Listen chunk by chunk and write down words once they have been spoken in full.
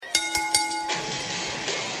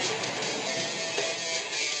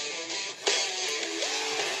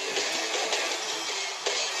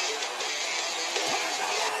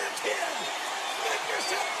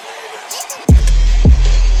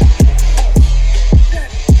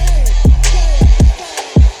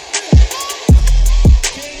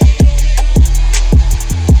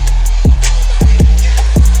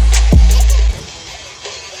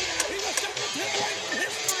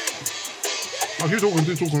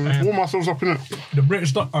talking. Warm ourselves up in it. The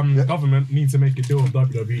British government need to make a deal with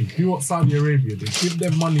WWE. Do what Saudi Arabia did. Give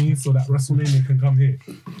them money so that WrestleMania can come here.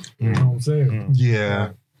 You know what I'm saying?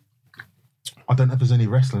 Yeah. I don't know if there's any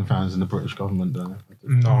wrestling fans in the British government though.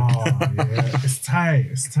 No, yeah, it's tight.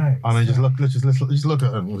 I mean, just look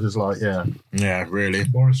at them. We're just like, yeah. Yeah, really.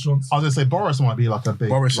 Boris Johnson. I was gonna say Boris might be like a big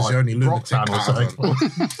Boris is the only rock lunatic fan or something.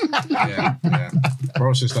 yeah.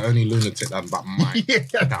 Boris is the only lunatic that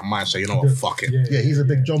might say, you know what, fuck it. Yeah, he's a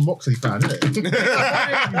big John Moxley fan, isn't it?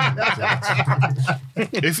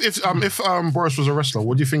 If Boris was a wrestler,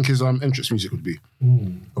 what do you think his entrance music would be?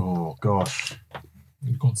 Oh gosh.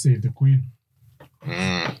 God save the Queen.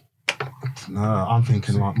 No, I'm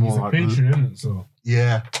thinking like more He's a like patron, isn't it? So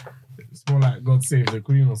yeah. it's more like God save the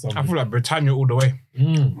Queen or something. I feel like Britannia all the way.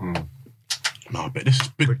 No, but this is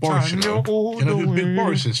Big Boris. You know who Big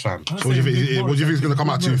Boris is, fam? So what do you think is going to come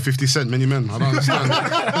out to? 50 Cent, Many Men? I don't understand.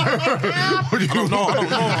 What do you think? No.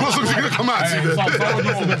 What song's he going to come out to?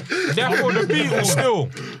 Therefore, the Beatles still.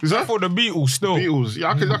 Is that? Therefore, the Beatles still. Beatles.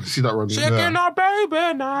 Yeah, I can see that running. Shaking our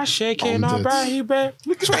baby, now shaking our baby.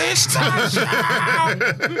 Twist touchdown.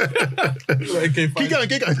 Keep going.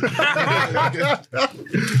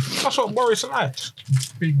 That's what Boris likes.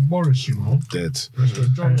 Big Boris, you know. Dead.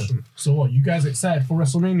 Mr. Johnson. So what, you guys excited for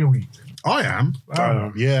WrestleMania week? I am.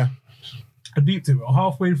 Yeah. I deeped it. We're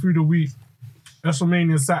halfway through the week.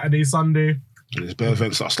 WrestleMania Saturday, Sunday. There's bare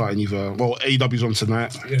events that are starting either. Well, AEW's on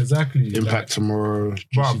tonight. Yeah, exactly. Impact tomorrow.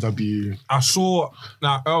 GCW. I saw.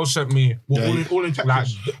 Now Earl sent me. All in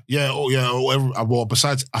Texas. Well,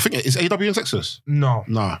 besides, I think it's AEW in Texas. No.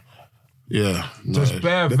 Nah. Yeah. There's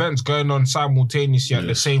bare events going on simultaneously at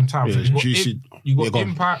the same time. Yeah, So you got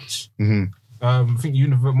Impact. I think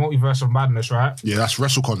Multiverse of Madness, right? Yeah, that's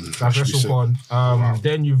WrestleCon. That's WrestleCon.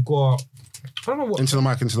 Then you've got. I don't know what. Into the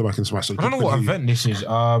mic. So I don't know what event this is.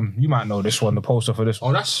 You might know this one. The poster for this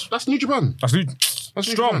one. Oh, that's New Japan. That's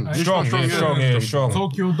strong.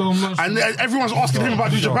 Tokyo Dome. And everyone's asking him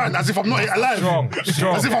about New Japan as if I'm not alive.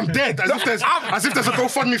 Strong. As if I'm dead. As if there's a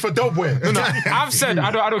GoFundMe for Del Boy. I've said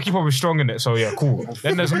I don't keep up with strong in it. So yeah, cool.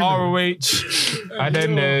 Then there's ROH, and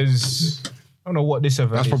then there's. I don't know what this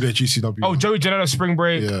event That's is. probably a GCW. Oh, Joey Janela Spring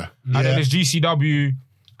Break. Yeah. And then there's GCW.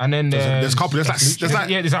 And then there's a couple. There's couple.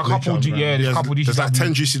 There's a couple GCW. There's like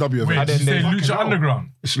 10 GCW events. Wait, did you say Lucha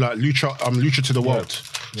Underground? It's like Lucha to the World.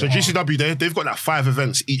 So GCW, they've got like 5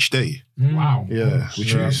 events each day. Wow. Yeah,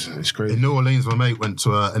 which is it's crazy. In New Orleans, my mate went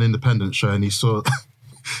to an independent show and he saw.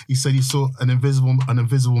 He said he saw an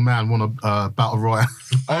invisible man won a battle royale.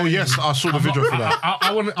 Oh yes, I saw the video for that.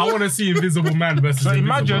 I want to see Invisible Man versus. So Invisible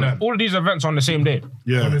imagine Man. all of these events on the same day.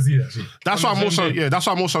 I want to see that shit. That's why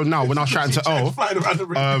I'm also now when I was chatting to Earl,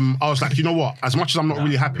 I was like, you know what? As much as I'm not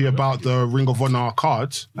really happy about the Ring of Honor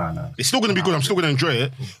cards, it's still going to be good. I'm still going to enjoy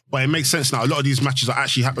it, but it makes sense now. A lot of these matches are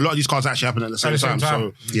actually a lot of these cards are actually happening at the same time.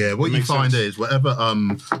 So yeah, what you find is whatever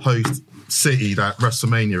host city that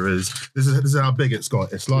WrestleMania is, this is how big it's got.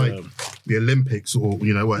 It's like the Olympics or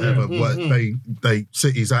whatever. What they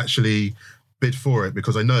cities actually bid for it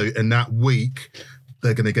because I know in that week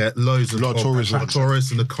they're going to get a lot of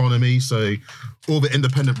tourists and economy. So all the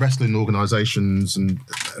independent wrestling organisations and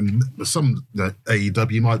some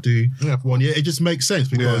AEW might do one year. It just makes sense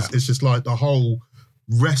because it's just like the whole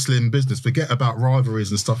wrestling business. Forget about rivalries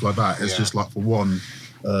and stuff like that. It's just like for one.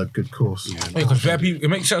 Good course. Because it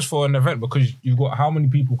makes sense for an event because you've got how many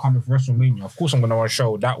people coming for WrestleMania. Of course, I'm going to want to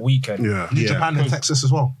show that weekend. New Japan in Texas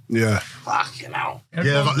as well. Yeah. Fucking hell.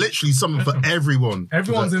 Yeah, like literally something for everyone.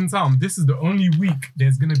 Everyone's in town. This is the only week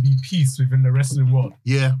there's going to be peace within the wrestling world.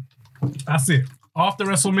 Yeah. That's it. After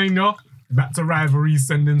WrestleMania, back to rivalries,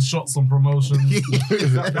 sending shots on promotions. Into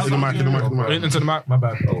the mic. My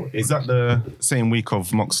bad. Oh, is that the same week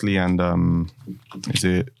of Moxley and is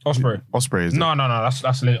it Ospreay? Is it? No.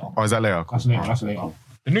 That's later. Oh, is that later? That's later.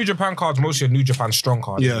 The New Japan card's mostly a New Japan strong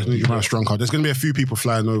card. Yeah, New Japan strong card. There's going to be a few people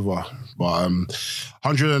flying over, but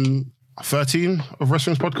 113 of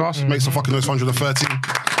Wrestling's podcast. Make some fucking noise for 113.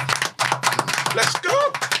 Let's go.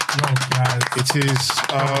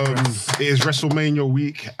 It is WrestleMania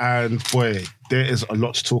week, and boy, there is a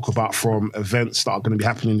lot to talk about from events that are going to be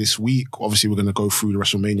happening this week. Obviously, we're going to go through the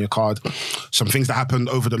WrestleMania card. Some things that happened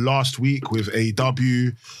over the last week with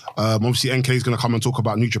AEW. Obviously, NK is going to come and talk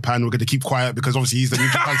about New Japan. We're going to keep quiet because obviously he's the New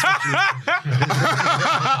Japan specialist.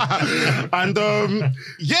 And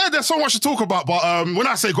there's so much to talk about. But when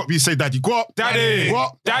I say guap, you say daddy. Guap. Daddy.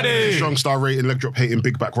 Guap. Daddy. Strong star rating, leg drop hating,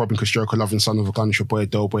 big back Robin Kostroka, loving son of a gun, your boy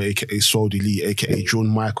Del Boy, aka Swody Lee, aka John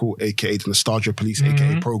Michael, aka the Nostalgia Police,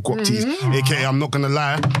 aka Pro Guap Tees, aka I'm not gonna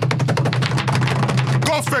lie.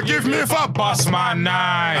 God forgive me if I Bust my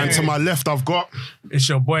nine. And to my left, I've got It's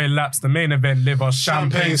your boy Laps, the main event liver,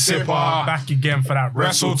 Champagne champagne sipper. sipper. Back again for that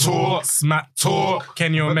Wrestle Talk. Smack Talk,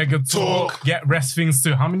 Kenny Omega Talk. Get rest things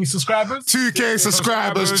to how many subscribers? 2K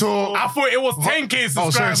subscribers talk. I thought it was 10K Oh,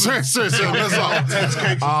 sorry. subscribers. Mess up.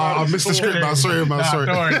 I missed the script, man. Sorry, man. Sorry.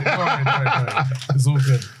 Don't worry. It's all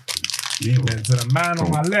good. Then to the man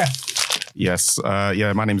on my left. Yes,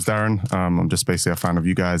 my name's Darren. I'm just basically a fan of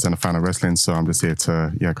you guys and a fan of wrestling, so I'm just here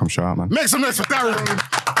to, come show out, man. Make some noise for Darren.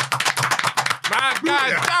 My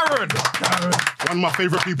guy, Darren. One of my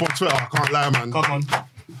favourite people on Twitter. I can't lie, man. Come on.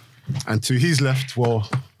 And to his left, well,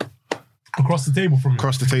 Across the table from you.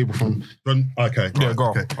 across the table from Okay. Yeah, right,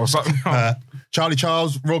 go. okay. Or something. Charlie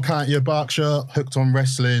Charles, Royal County of Berkshire, Hooked on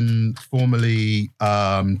Wrestling, formerly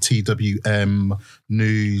TWM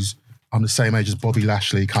News. I'm the same age as Bobby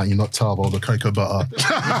Lashley, can't you not tell by all the cocoa butter?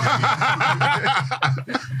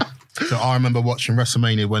 So I remember watching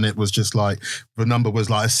WrestleMania when it was just like, the number was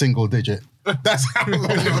like a single digit. That's how long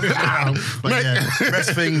it was around. But yeah,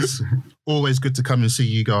 rest things, always good to come and see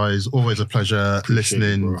you guys. Always a pleasure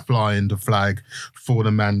listening, bro. flying the flag for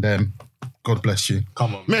the man them. God bless you.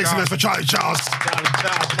 Come on. Make some noise for Charlie Charles.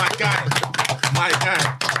 My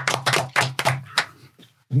guy.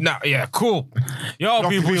 Nah, yeah, cool. Yo,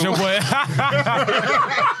 people, it's your boy. You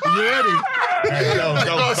ready?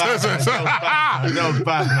 That was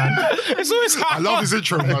bad, man. It's always hard. I love his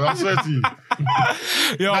intro, man. I swear to you.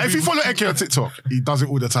 Yo, Like, if you follow Eke on TikTok, he does it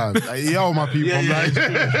all the time. Like, yo, my people. I'm like,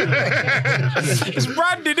 it's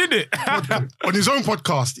branded, isn't it? on his own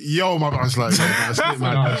podcast, yo, my I was like, yo, man, that's it,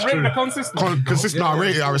 man. Rate the consistent. Consistent, I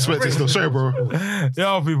rate it, I respect it still. Sorry, bro.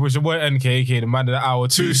 Yo, people, it's your boy NK, aka the man of the hour,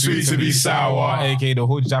 too sweet to be sour, aka the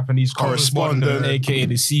whole Japanese correspondent, aka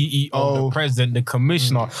the CEO, the president, the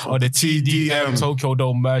commissioner of the TDM Tokyo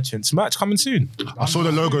Dome Merchants. Match coming soon. I saw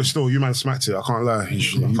the logo still. You man smacked it. I can't lie.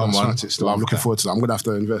 You man smacked it still. I'm looking forward to that. I'm going to have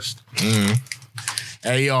to invest.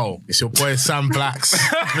 Hey yo, it's your boy Sam Blacks,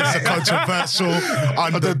 Mr. Controversial,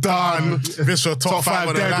 Underdone, Mr. Top 5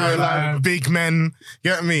 of the line, Big Men,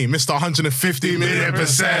 get me, Mr. 150 million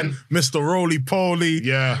 %, Mr. Roly Poly,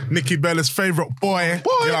 Yeah. Nikki Bella's favourite boy,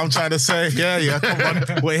 you know what I'm trying to say? Yeah,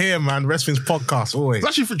 come on, we're here, man, Wrestling's podcast, always. It's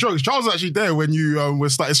actually for jokes. Charles was actually there when you were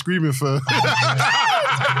started screaming for.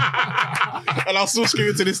 And I'll still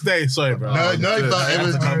scream to this day, sorry bro. No, but it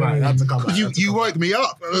was. Had to come back. You woke me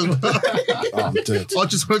up. I'm dead. I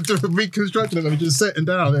just went through a reconstruction of him just sitting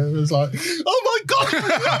down and it was like, oh my God.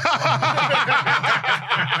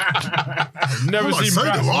 Never Oh, seen so do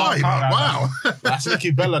Brax I. knock out. Wow. That's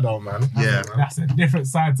Nikki Bella though, man. Yeah. That's a different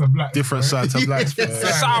side to black. Different side to black.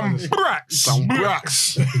 Sam Brax. Some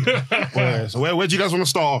bracks. Yeah, so where do you guys want to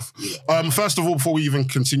start off? First of all, before we even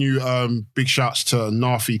continue, big shouts to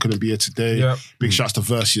Nafi, couldn't be here today. Yep. Big shouts to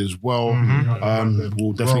Versi as well.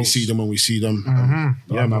 We'll definitely see them when we see them.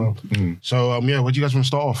 Yeah, man. So where do you guys want to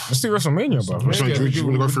start off? Let's do WrestleMania, bro. So, do you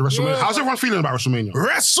want to go through WrestleMania? How's everyone feeling about WrestleMania? Bro,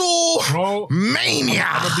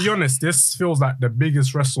 WrestleMania. to be honest, this feels like the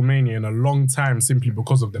biggest WrestleMania in a long time simply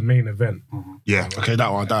because of the main event. Yeah, okay,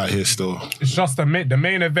 that one, that here still. It's just the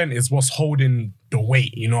main event is what's holding the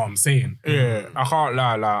weight, you know what I'm saying? Yeah, I can't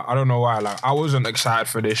lie. Like, I don't know why. Like, I wasn't excited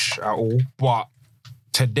for this at all. But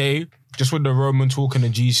today, just with the Roman talking to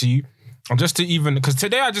GC, and just to even because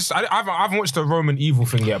today I haven't watched the Roman Evil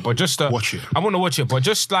thing yet, but just to Watch it. I want to watch it, but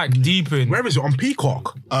just like deep in. Where is it? On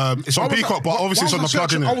Peacock? It's on Peacock, but obviously it's on the plug,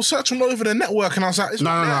 innit? I was searching all over the network and I was like, it's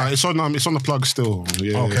No, not there. it's on the plug still.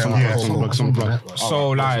 Yeah, Okay, it's on the yeah, plug. It's on the plug.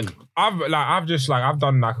 So like I've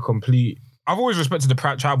done like a complete. I've always respected the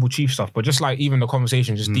tribal chief stuff, but just like even the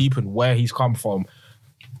conversation, just deep in where he's come from,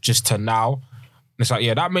 just to now. It's like,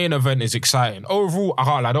 yeah, that main event is exciting. Overall,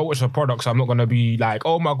 I don't watch the product, so I'm not gonna be like,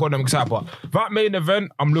 oh my God, I'm excited. But that main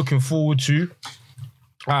event, I'm looking forward to.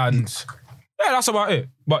 And yeah, that's about it.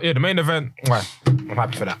 But yeah, the main event, right, I'm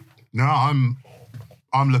happy for that. No, I'm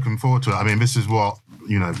looking forward to it. I mean, this is what,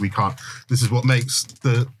 this is what makes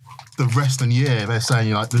the wrestling year. They're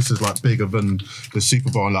saying like this is like bigger than the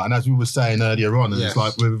Super Bowl. And as we were saying earlier on, it's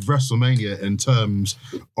like with WrestleMania in terms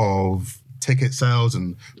of ticket sales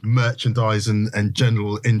and merchandise and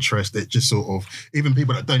general interest, it just sort of, even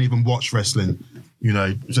people that don't even watch wrestling,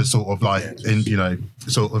 just sort of like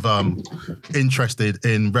interested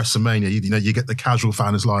in WrestleMania. You get the casual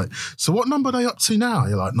fan is like, so what number are they up to now?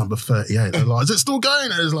 You're like, number 38. They're like, is it still going?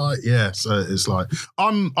 It's like, yeah. So it's like,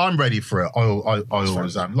 I'm ready for it. I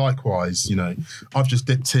always am. Likewise, I've just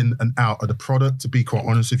dipped in and out of the product, to be quite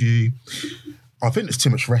honest with you. I think there's too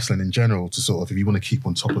much wrestling in general to sort of, if you want to keep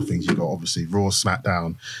on top of things, you got obviously Raw,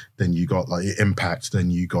 SmackDown, then you got like Impact, then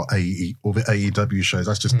you got all the AEW shows.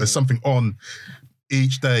 That's just, there's something on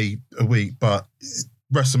each day a week, but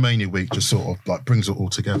WrestleMania week just sort of like brings it all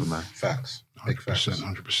together, man. Facts. Big facts.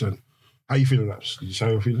 100%. How you feeling, Laps? Did you say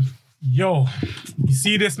how you're feeling? Yo, you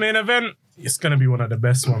see this main event? It's gonna be one of the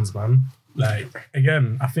best ones, man. Like,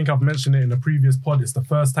 again, I think I've mentioned it in the previous pod. It's the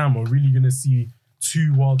first time we're really gonna see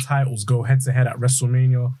 2 world titles go head to head at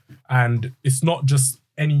WrestleMania. And it's not just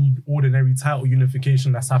any ordinary title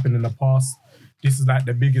unification that's happened in the past. This is like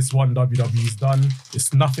the biggest one WWE's done.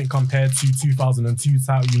 It's nothing compared to 2002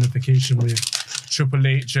 title unification with Triple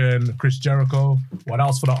H and Chris Jericho. Well, that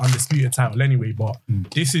was for the undisputed title anyway, but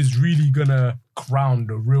this is really gonna crown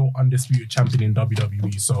the real undisputed champion in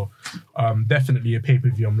WWE. So definitely a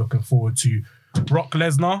pay-per-view I'm looking forward to. Brock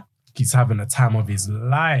Lesnar, he's having a time of his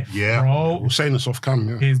life, bro. We're saying this off cam,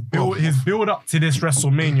 yeah. His build up to this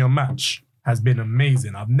WrestleMania match has been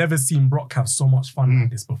amazing. I've never seen Brock have so much fun like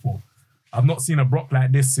this before. I've not seen a Brock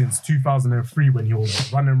like this since 2003 when he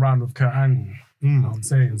was running around with Kurt Angle. You know what I'm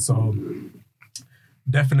saying? So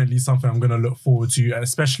definitely something I'm going to look forward to,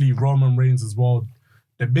 especially Roman Reigns as well.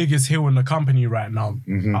 The biggest heel in the company right now.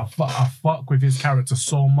 I fuck with his character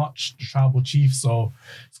so much, the Tribal Chief, so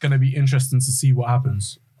it's going to be interesting to see what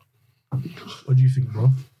happens. What do you think,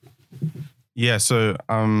 bro? Yeah, so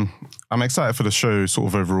I'm excited for the show sort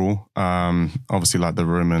of overall. Obviously, like the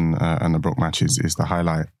Roman and the Brock match is the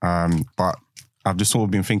highlight. But I've just sort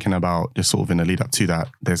of been thinking about just sort of in the lead up to that.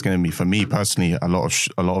 There's going to be, for me personally, a lot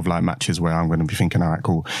of like matches where I'm going to be thinking, all right,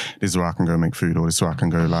 cool. This is where I can go make food, or this is where I can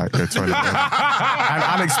go toilet. And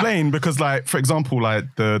I'll explain because, like, for example, like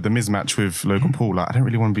the Miz match with Logan Paul. Like, I don't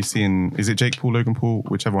really want to be seeing. Is it Jake Paul, Logan Paul,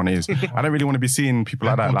 whichever one it is? I don't really want to be seeing people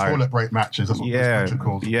like that. Like toilet break matches. That's what it's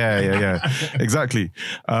called. Yeah. Exactly.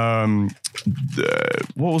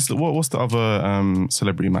 What's the other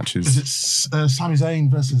celebrity matches? Is it Sami Zayn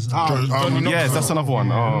versus? Yes, that's another one.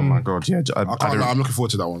 Oh my god, yeah. I'm looking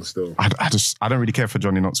forward to that one still. I don't really care for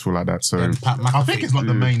Johnny Knoxville like that. So I think it's like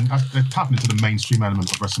the main. They're tapping into the mainstream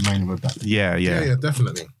elements of WrestleMania with that. Yeah,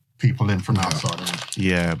 definitely. People in from outside.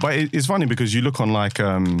 Yeah, but it's funny because you look on like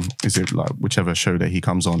is it like whichever show that he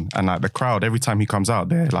comes on, and like the crowd every time he comes out,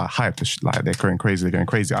 they're like hyped, like they're going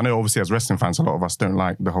crazy. I know obviously as wrestling fans, a lot of us don't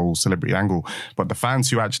like the whole celebrity angle, but the fans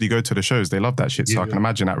who actually go to the shows, they love that shit. So I can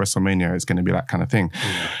imagine at WrestleMania it's going to be that kind of thing.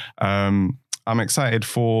 I'm excited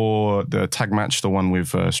for the tag match, the one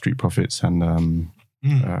with Street Profits and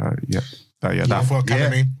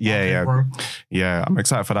Academy. Yeah, I'm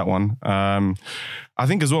excited for that one. I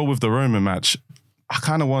think as well with the Roman match,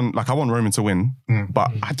 I want Roman to win, but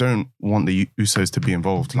I don't want the Usos to be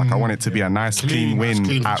involved. Like I want it to be a nice clean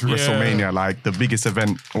win at WrestleMania, like the biggest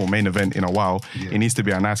event or main event in a while. It needs to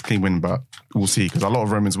be a nice clean win, but we'll see because a lot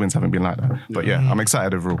of Roman's wins haven't been like that. But yeah, I'm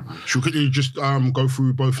excited overall. Should we quickly just go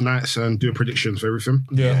through both nights and do a prediction for everything?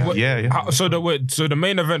 Yeah. So the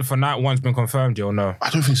main event for night one's been confirmed, or no? I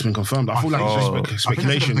don't think it's been confirmed. I feel like it's just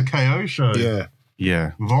speculation. The KO show.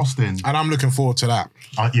 Yeah. With Austin. And I'm looking forward to that.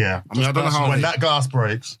 I mean, I don't know how when that glass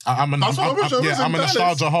breaks. I'm a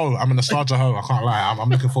nostalgia hoe. I can't lie. I'm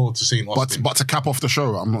looking forward to seeing Austin. But to cap off the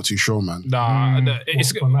show, I'm not too sure, man.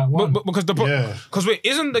 It's because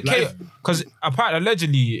isn't the KO because apart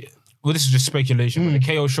allegedly, well, this is just speculation, but the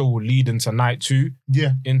KO show will lead into night 2.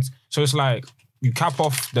 Yeah. So it's like you cap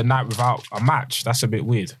off the night without a match. That's a bit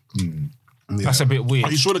weird. Yeah. That's a bit weird.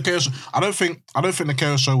 Are you sure the KO show? I don't think the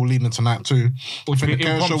KO show will lead into night 2. I think the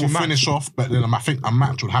KO show will finish off, but then I think a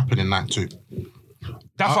match would happen in night 2.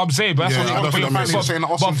 That's what I'm saying. But that's I don't think I'm saying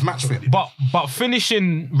that Austin's match fit. But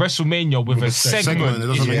finishing WrestleMania with a segment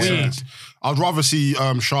is weird. I'd rather see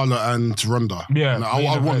Charlotte and Ronda. Yeah,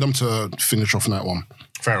 I want them to finish off night 1.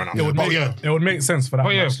 Fair enough. It would make sense for that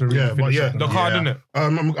match to really finish it. The card, innit?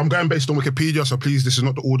 I'm going based on Wikipedia, so please, this is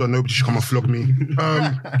not the order. Nobody should come and flog me.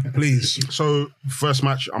 Please. So, first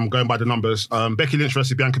match, I'm going by the numbers. Becky Lynch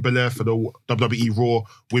versus Bianca Belair for the WWE Raw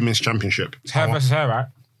Women's Championship. It's hair versus hair, right?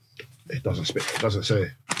 It doesn't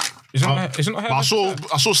say. Isn't it hair? I saw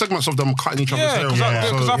segments of them cutting each other's hair.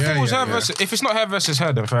 Because I thought it was hair versus. If it's not hair versus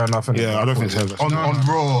hair, then fair enough. Yeah, I don't think it's hair versus hair. On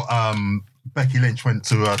Raw, Becky Lynch went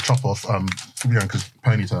to chop off Bianca's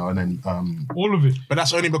ponytail and then all of it. But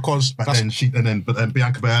that's only because but then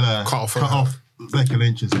Bianca Belair cut off Becky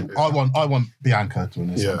Lynch's. I want Bianca to win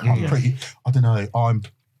this. I'm pretty. I don't know. I'm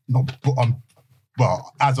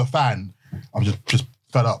well as a fan, I'm just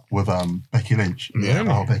fed up with Becky Lynch.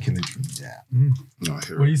 Becky Lynch. No,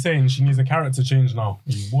 what are you saying? She needs a character change now.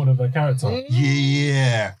 You bored of her character?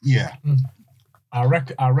 Yeah. I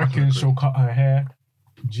reckon she'll cut her hair,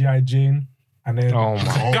 G.I. Jane, and then. Oh my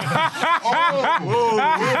god!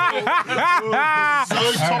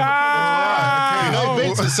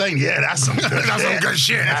 Vince is saying, that's some good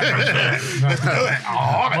shit.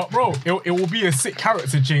 But bro, it will be a sick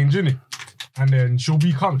character change, innit? and then she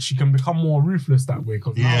can become more ruthless that way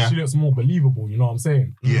because now she looks more believable. You know what I'm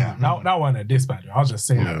saying? Yeah. That wasn't a diss battle. I was just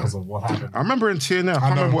saying that because of what happened. I remember in TNA, I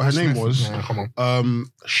can't remember what her name was. Yeah, come on.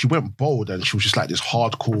 She went bold and she was just like this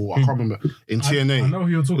hardcore. I can't remember in TNA. I know who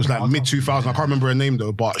you're talking It was like about. mid 2000. I can't remember her name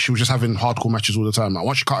though, but she was just having hardcore matches all the time. Like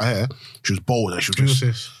once she cut her hair, she was bold and she Who was was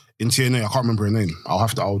just this? in TNA. I can't remember her name.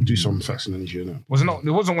 I'll do some facts in TNA. It wasn't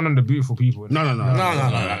one of the beautiful people. No.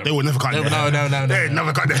 No. They would never cut their hair. No. They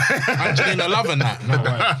never cut their hair. Angelina Love and that. No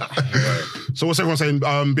way. So what's everyone saying?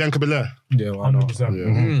 Bianca Belair. Yeah, why not?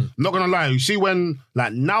 100%. Not gonna lie, you see when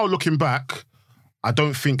like now looking back, I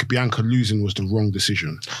don't think Bianca losing was the wrong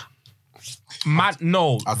decision.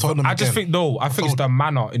 No, I told them I just again. think I think it's the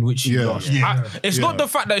manner in which she lost. Yeah. It's not the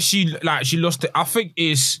fact that she lost it. I think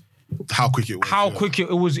it's How quick it was. quick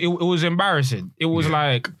it was. It was embarrassing. It was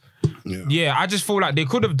like. Yeah, I just feel like they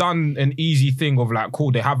could have done an easy thing of like,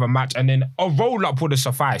 cool, they have a match and then a roll up would have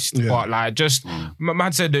sufficed. Yeah. But like, just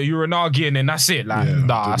man said the Uranagi and then that's it. Like,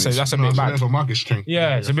 that's a bit mad. There's a market thing.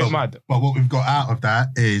 Yeah, it's a bit mad. But what we've got out of that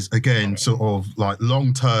is, again, sort of like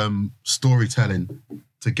long-term storytelling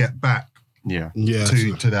to get back Yeah.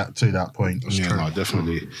 to that point. That's Yeah, true. no,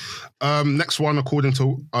 definitely. Next one, according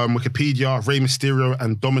to Wikipedia, Rey Mysterio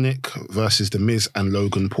and Dominic versus The Miz and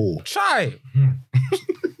Logan Paul. Try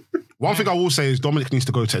One thing I will say is Dominic needs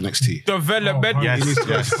to go to NXT. development. Oh, Yes. He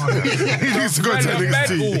needs to go to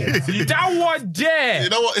NXT. That one there. You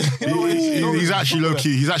know what? He's actually low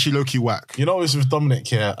key. He's actually low key whack. You know what's with Dominic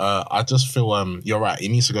here? I just feel you're right. He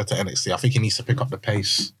needs to go to NXT. I think he needs to pick up the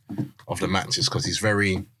pace of the matches because he's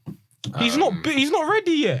very. He's not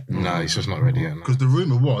ready yet. No, he's just not ready yet. No. Because the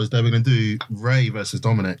rumor was they were going to do Ray versus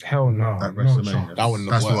Dominic Hell no. at no WrestleMania. chance. That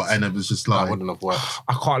wouldn't have That's worked. what, and it was just That like, wouldn't have worked.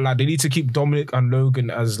 I can't lie. They need to keep Dominic and Logan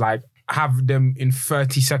as like have them in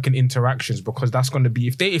 30-second interactions because that's going to be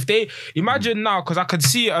if they imagine now because I could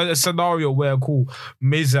see a scenario where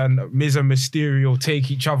Miz and Mysterio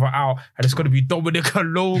take each other out and it's going to be Dominic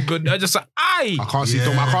and Logan. They're just like I can't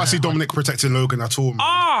see Dominic protecting Logan at all.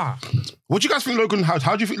 Man. What do you guys think Logan? How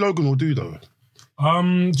do you think Logan will do though?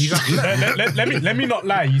 Let me not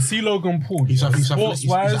lie. You see Logan Paul. He's an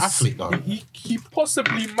sports-wise, athlete, though. he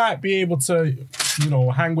possibly might be able to,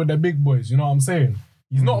 hang with the big boys. You know what I'm saying?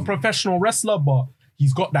 He's not a professional wrestler, but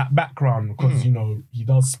he's got that background because he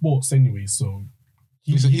does sports anyway. So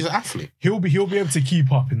He's an athlete. he'll be able to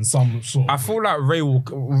keep up in some sort. I feel like Ray will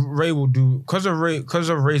do because of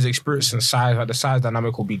Ray's experience and size. Like the size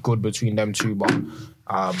dynamic will be good between them two, but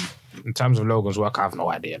in terms of Logan's work, I have no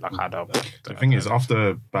idea. Like I don't. The thing is,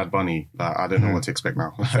 after Bad Bunny, I don't know what to expect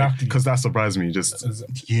now. Exactly. Because that surprised me. Just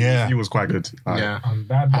he was quite good. And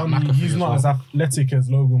Bad Bunny, he's not as athletic as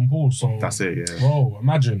Logan Paul. So That's it. Yeah. Bro,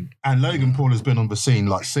 imagine. and Logan Paul has been on the scene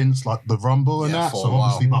like since like the Rumble and Yeah, that. for So a while.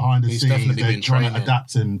 obviously behind the He's scenes, definitely they're been trying to training.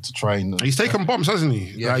 adapt him to train. He's taken bumps, hasn't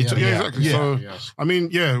he? Yeah, exactly. yeah. So Yes. I mean,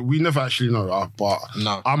 we never actually know, but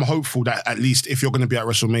No. I'm hopeful that at least if you're going to be at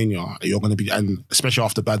WrestleMania, you're going to be, and especially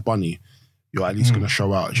after Bad Bunny, you're at least going to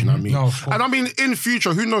show out. Do you know what I mean? No, of course. And I mean, in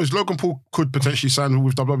future, who knows? Logan Paul could potentially sign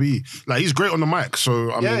with WWE. Like he's great on the mic,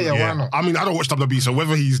 so I mean, why not? I mean, I don't watch WWE, so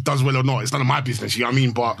whether he does well or not, it's none of my business. You know what I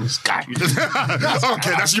mean? But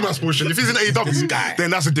okay, that's you man's portion. If he's in AEW, then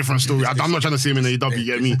that's a different story. I'm not trying to see him in AEW. You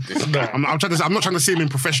get me? I'm not trying to see him in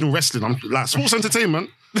professional wrestling. I'm like sports entertainment.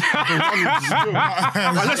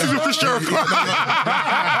 Unless he's with Chris Jericho.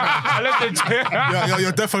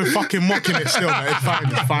 You're definitely fucking mocking it still, man.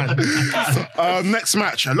 It's fine. Next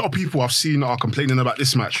match. A lot of people I've seen are complaining about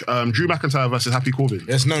this match. Drew McIntyre versus Happy Corbin.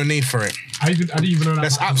 There's no need for it. I didn't even know that.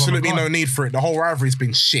 There's match was on the absolutely card. no need for it. The whole rivalry's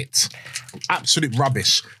been shit. Absolute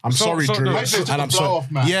rubbish. I'm sorry, so Drew. the- They took And the I'm blow sorry.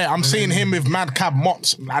 off match. Yeah, I'm seeing him with Madcap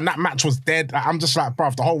Mott's, and that match was dead. I'm just like,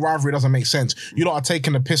 bruv, the whole rivalry doesn't make sense. You lot are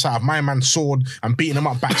taking the piss out of my man's sword and beating him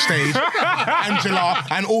up backstage. Angela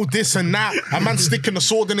and all this and that. A man sticking the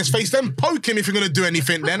sword in his face, then poke him if you're gonna do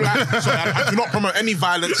anything. Then, like, so I do not promote any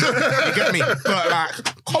violence. You get me? But like,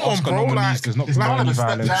 come on, bro. Like, There's not It's promoting any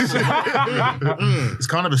kind of a violence. step down. It's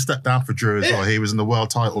kind of a step down for Drew as well. He was in the world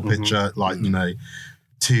title picture, like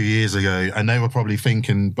 2 years ago, and they were probably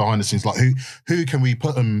thinking behind the scenes, like who can we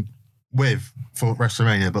put him with for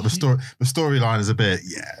WrestleMania? But the storyline is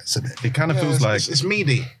it's a bit. It kind of feels like it's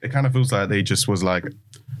meaty. it kind of feels like they just was like,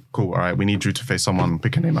 cool, all right, we need Drew to face someone,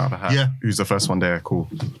 pick a name out of a hat. Yeah. Who's the first one there? Cool.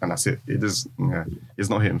 And that's it. It's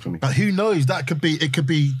not hitting for me. But who knows? That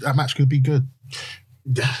match could be good.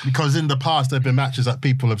 Because in the past there have been matches that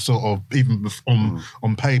people have sort of even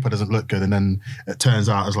on paper doesn't look good, and then it turns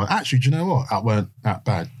out as like, actually, do you know what? That weren't that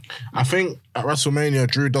bad. I think at WrestleMania,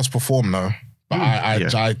 Drew does perform though. But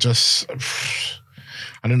I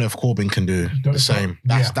I don't know if Corbin can do the same.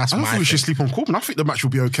 That's I don't my think we should thing. sleep on Corbin. I think the match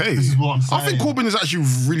will be okay. This is what I'm I think saying. Corbin is actually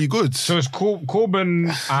really good. So it's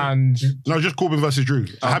Corbin and No, just Corbin versus Drew.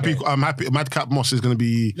 I'm happy. Madcap Moss is going to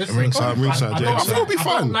be ringside. I Yeah, I think it'll be I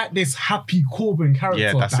fine. don't like this Happy Corbin character.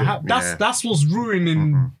 Yeah, that's it. That's what's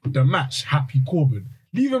ruining the match. Happy Corbin.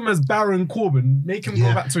 Leave him as Baron Corbin. Make him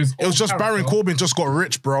go back to his. It was just Baron Corbin just got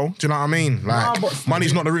rich, bro. Do you know what I mean? Like, but-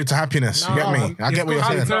 money's not the route to happiness. You get me? I get what you're He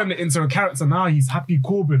saying. turned it into a character. Now he's Happy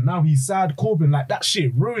Corbin. Now he's Sad Corbin. Like that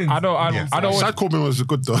shit ruins. I don't. Sad Corbin was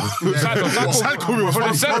good though. Sad Corbin was For the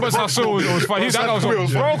funny. segments I saw, it was funny.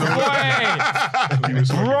 That was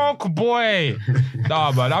broke boy.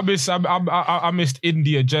 Nah, man, I missed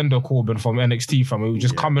Indie Agenda Corbin from NXT fam. He was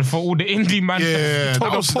just coming for all the indie man. Yeah,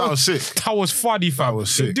 that was sick. That was funny, fam. That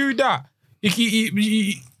was sick. Do that.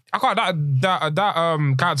 I can't.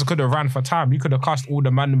 That character could have ran for time. He could have cast all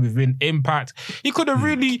the man within Impact. He could have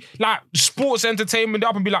really like sports entertainment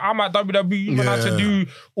up and be like, I'm at WWE. You gonna have to do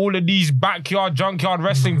all of these backyard, junkyard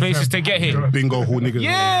wrestling places to get here. Bingo hall niggas.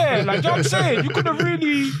 Yeah, like you know what I'm saying, you could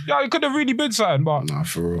have really been something, but Nah,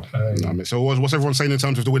 for real. Nah, mate. So what's everyone saying in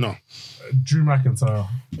terms of the winner? Drew McIntyre.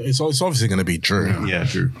 It's obviously going to be Drew. Yeah,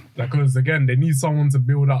 Drew. Because again, they need someone to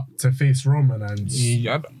build up to face Roman, and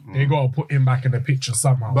they gotta put him back in the picture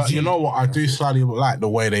somehow. But you know what? I do slightly like the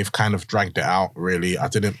way they've kind of dragged it out, really. I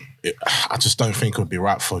just don't think it would be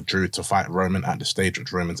right for Drew to fight Roman at the stage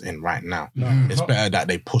which Roman's in right now. It's better that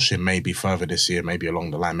they push him maybe further this year, maybe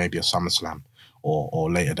along the line, maybe a SummerSlam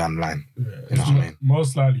or later down the line. You know what I mean?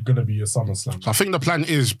 most likely gonna be a SummerSlam. I think the plan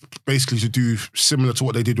is basically to do similar to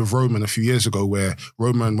what they did with Roman a few years ago, where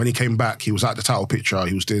Roman, when he came back, he was at the title picture,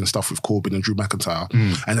 he was doing stuff with Corbin and Drew McIntyre.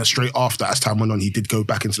 And then straight after, as time went on, he did go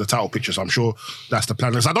back into the title picture. So I'm sure that's the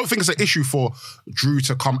plan. 'Cause I don't think it's an issue for Drew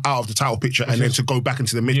to come out of the title picture and then to go back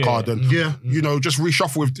into the mid card and, you know, just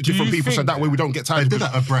reshuffle with different you people so think- that way we don't get tired They of did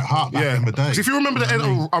that at Bret Hart back in the day. 'Cause if you remember the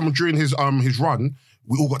end during his run,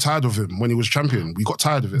 we all got tired of him when he was champion. We got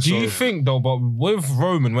tired of it. do you think though, but with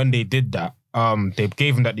Roman when they did that, they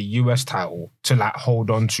gave him the US title to like hold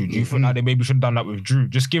on to. Do you think that they maybe should have done that with Drew?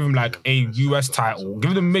 Just give him like a US title, give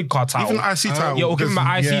him the mid card title, Even the IC title, yeah, or give him an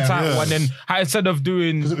IC title, and then instead of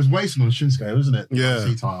doing Because it was wasted on Shinsuke, wasn't it? Yeah.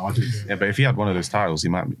 The IC title, I did. Yeah, but if he had one of those titles, he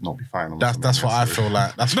might not be fine. That's what I feel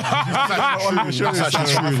like. That's what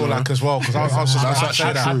I feel like as well. Because I was just That's about to say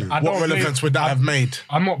actually that. true. I don't What relevance blame- would that have made?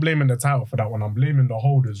 I'm not blaming the title for that one. I'm blaming the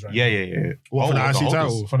holders, right? Yeah. What, for the IC holders.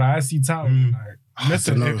 title? For the IC title. Like,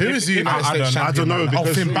 listen, know. Who is the United States I don't know, champion?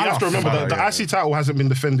 because Finn you have to Balor. remember that the IC title hasn't been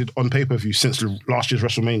defended on pay-per-view since last year's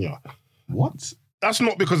WrestleMania. What? That's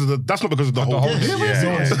not because of the whole. holders.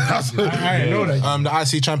 I didn't know that.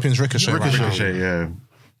 The IC champion's Ricochet. right now. Ricochet, yeah.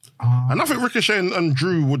 And I think Ricochet and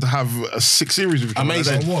Drew would have a 6 series of each other.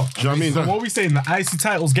 Amazing. Do you know what I mean? So what are we saying? The IC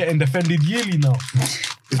title's getting defended yearly now.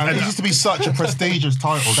 And it used to be such a prestigious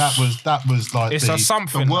title. That was like It's a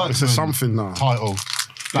something. the It's a something now. title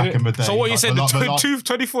back in the day. So what you Like, said, the like-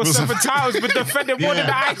 24/7 titles been defended more than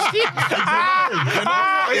the IC.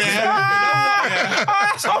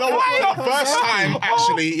 You know what? The first time,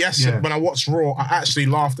 actually, when I watched Raw, I actually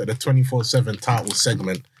laughed at the 24/7 title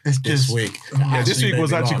segment this week. Yeah, this week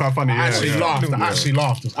was actually quite funny. I actually laughed. I actually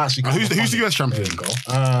laughed. It was actually Who's the US champion?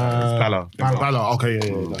 Balor. Balor. Okay,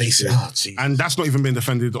 yeah. Basic. And that's not even been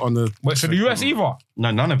defended on the. Wait, so the US either? No,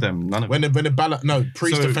 none of them. When the Balor,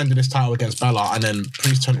 Priest defended his title against Balor, and then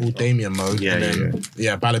Priest turned all Damian mode, Yeah, and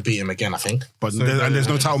then Balor beat him again, I think. But there's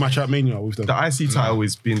no title match at Mania with them. The IC title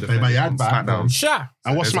is being defended may add on back, SmackDown. Sure.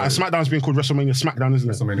 And what SmackDown's been called WrestleMania SmackDown, isn't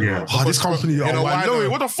it? Yeah. Oh, this company. You know why? I know though?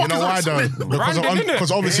 it. What the fuck You know is why that? though? Branding, innit?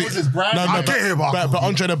 Because obviously, It was his brand. I get it, but but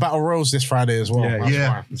Andre the Battle Royals this Friday as well. That's Yeah.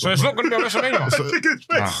 why. So it's not going to be a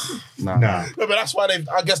WrestleMania. Nah. No, but that's why they've.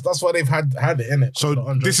 I guess that's why they've had it in it. so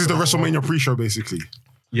this is the WrestleMania pre-show, basically.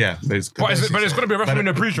 Yeah, there's. But it's going to be a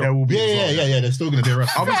WrestleMania pre-show. There will be. Yeah. They're still going to do a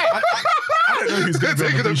wrestling. I don't know who's going to be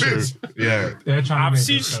on the pre-show. Yeah. They're trying to I've make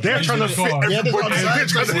seen- it. They're trying to fit Yeah, that's what I'm saying.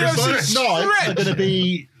 Those nights are going to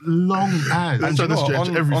be long ads. And Do you know what? stretch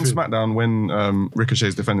on everything. SmackDown, when Ricochet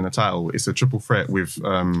is defending the title, it's a triple threat with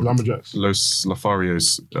Lumberjacks. Los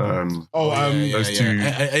Lotharios. Those two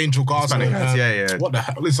Angel Garza. Hispanic guys. Yeah. What the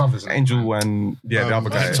hell is others? Angel and the other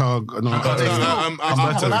guy. Tug. No.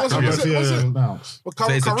 So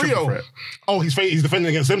it's a triple Carrillo. threat. Oh, he's defending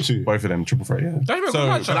against them two. Both of them, triple threat. Yeah. Don't even So-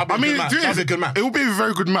 match. I mean, That's a good match. it will be a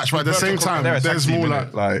very good match, but at the same time, They're a tag there's team, more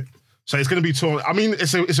innit? like So it's going to be torn. I mean,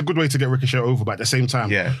 it's a good way to get Ricochet over, but at the same time,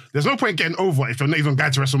 there's no point getting over if you're not even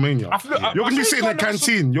going to WrestleMania. You're going to be sitting in the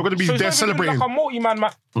canteen. You're going to be there celebrating. Like a multi-man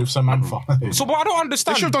match. With Samantha. So, but I don't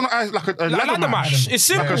understand. They should have done like a ladder match. It's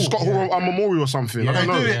simple. Like a Scott Hall memorial or something. I They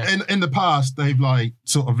don't do know. it in the past. They've like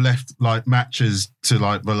sort of left like matches to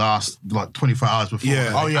like the last like 24 hours before.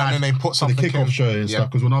 Yeah. Oh yeah, and then they put The something kickoff in. show and stuff.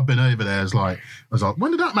 Because when I've been over there, it's like I was like,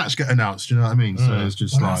 when did that match get announced? Do you know what I mean? So it's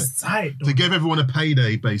just like That's tight, to give everyone a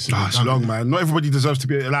payday, basically. Ah, it's long, man. Not everybody deserves to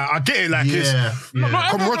be like. I get it, like it's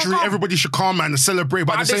camaraderie. Everybody should come, man, and celebrate.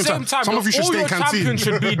 But at the same time, some of you should stay in canteen. Champions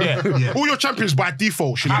should be there. All your champions by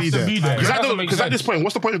default should Have be to there. be there. Because at this point,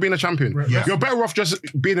 what's the point of being a champion? You're better off just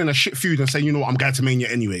being in a shit feud and saying, you know what, I'm going to Mania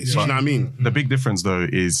anyways. You know what I mean? The big difference though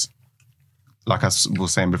is, like I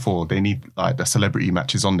was saying before, they need like the celebrity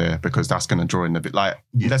matches on there because that's going to draw in a bit. Like,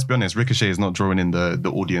 let's be honest, Ricochet is not drawing in the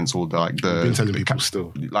audience or the Been telling people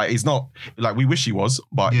still. Like, he's not like we wish he was,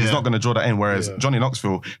 but he's not going to draw that in. Whereas Johnny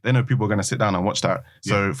Knoxville, they know people are going to sit down and watch that.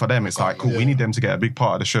 So for them, it's like, cool, we need them to get a big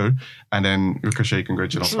part of the show, and then Ricochet can go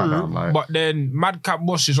chill on SmackDown. Like, But then Madcap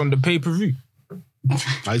Moss is on the pay-per-view.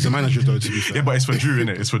 He's a manager though, to be fair. yeah, but it's for Drew,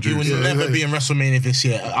 innit? It's for Drew. He will never be in WrestleMania this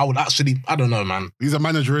year. I would actually, I don't know, man. He's a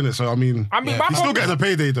manager, innit? So I mean, my he's still getting a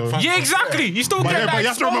payday though. Yeah, exactly. You still get that But you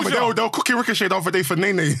have to remember, exposure. they were cooking Ricochet the other day for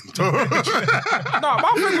Nene. No,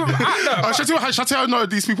 my thing with Shall I tell you, no,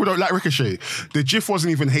 these people don't like Ricochet. The GIF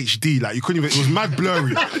wasn't even HD. Like you couldn't even. It was mad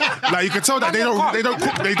blurry. Like you could tell that they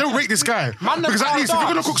don't rate this guy. Because at least if you're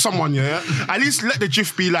gonna cook someone, at least let the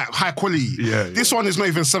GIF be like high quality. Yeah. This one is not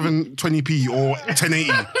even 720p or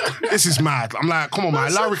 1080. This is mad. I'm like, come on,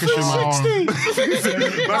 man. Allow Ricochet, man.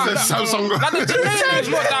 That's a Samsung. Like the Jamaican is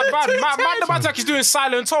not that bad. Man, the Madcap is doing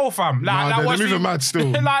silent toe, fam. Nah, they're moving mad still.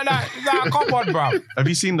 like, come on, bro. Have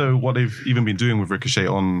you seen though what they've even been doing with Ricochet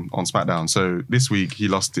on SmackDown? So this week he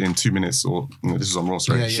lost in 2 minutes, or no, this is on Raw,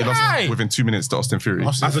 right? Yeah, He yeah. lost within 2 minutes to Austin Fury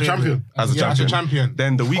As a champion. as a champion.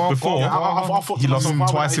 Then the week before I thought he lost Why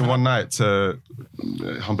twice in one night to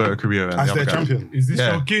Humberto Carrillo and As the other their guy. champion. Is this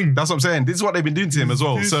your king? That's what I'm saying. This is what they've been doing to him as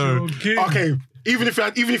well. This So your king? Okay. Even if he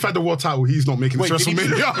had the world title, he's not making it to Wait, did he-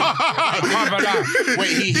 WrestleMania.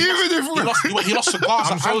 Wait, he lost cigars.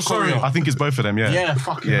 I'm so sorry. I think it's both of them. Yeah. Yeah,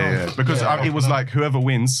 fucking hell. Yeah. Because it was like whoever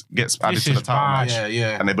wins gets added This to the is title bad. match. Yeah,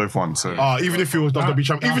 yeah. And they both won. So Even if he was WWE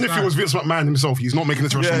champion, even if he was Vince McMahon himself, he's not making it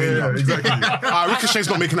to WrestleMania. exactly. Ricochet's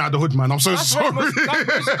not making it out of the hood, man. I'm so sorry.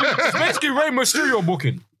 It's basically Rey Mysterio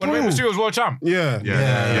booking. When Rey Mysterio's world champ. Yeah.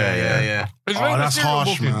 Yeah. It's Oh, Rey that's Mysterio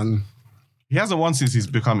harsh, booking. man. He hasn't won since he's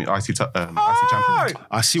become IC champion.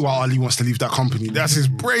 I see why Ali wants to leave that company. That's his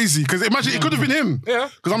crazy. Because imagine it could have been him. Yeah.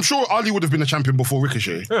 Because I'm sure Ali would have been a champion before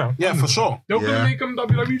Ricochet. Yeah. Yeah, for sure. They're going to make him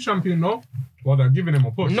WWE champion, no? Well, they're giving him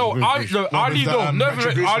a push. No, Ali the, though. Never,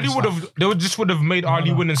 retribution Ali would have. They just would have made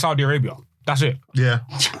Ali win in Saudi Arabia. That's it. Yeah.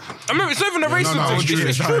 I mean, it's not even a racist no, thing. it's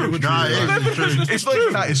It's true. true. Nah, it's true. It's not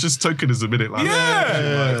even that. It's just tokenism, innit? Like,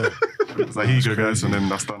 Yeah. It's like, here you go, guys, and then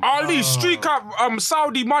that's done. Ali street cap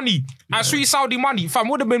Saudi money and sweet Saudi money, fam,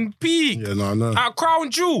 would have been peak. Yeah, no, no. At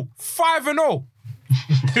Crown Jewel, 5-0.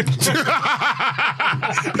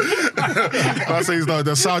 I say he's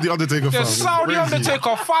the Saudi Undertaker The fan. Saudi Undertaker,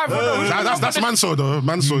 5-0. That's Mansoor though.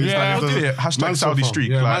 Mansoor. Yeah. They'll do it. Hashtag Mansoor Saudi fan. Streak.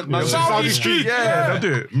 Yeah, like, Man- Saudi Street, Yeah, they'll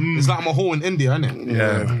do it. It's like Mahal in India, isn't it?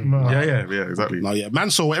 Yeah, exactly. No, yeah.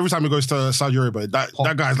 Mansoor, every time he goes to Saudi Arabia, that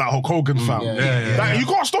guy's like Hulk Hogan fan. Like, you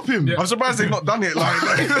can't stop him. I'm surprised they've not done it.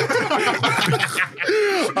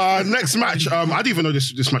 Next match, I didn't even know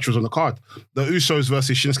this match was on the card. The Usos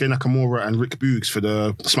versus Shinsuke Nakamura and Rick Boogs for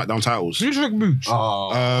the SmackDown titles. Who's Rick Boots?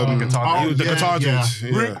 The guitar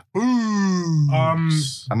dude.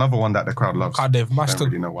 Another one that the crowd loves. God, they've Don't mastered.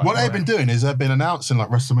 really know why. What they've been doing is they've been announcing like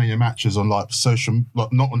WrestleMania matches on like social,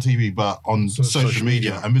 like not on TV, but on social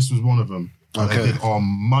media. And this was one of them. Okay. They did on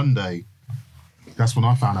Monday. That's when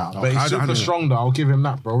I found out. But he's super strong though. I'll give him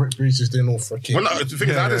that, bro. Rick Bruce is doing all freaking. The thing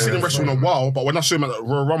is, I hadn't seen him wrestle in a while, but when I saw him at the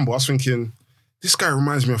Royal Rumble, I was thinking, this guy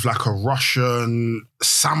reminds me of like a Russian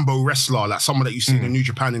Sambo wrestler, like someone that you see in New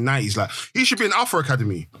Japan in the 90s. Like, he should be in Alpha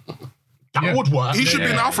Academy. That would work. He should be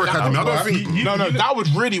in Alpha Academy. I don't think. No, that would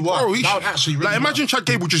really work. Bro, that would actually really like, imagine Chad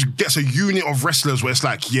Gable just gets a unit of wrestlers where it's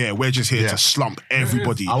like, yeah, we're just here to slump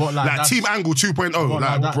everybody. I want, like, like that's- Team Angle 2.0.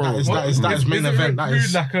 Like, bro. That is main it event. Rick That is.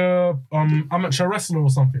 Rude like a amateur wrestler or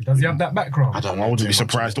something? Does he have that background? I don't know. I wouldn't be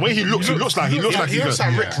surprised. The way he looks like He looks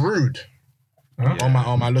like Rick Rude. Or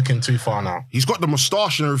am I looking too far now? He's got the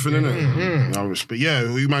moustache and everything, innit? But yeah,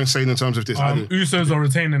 who you man saying in terms of this? Usos are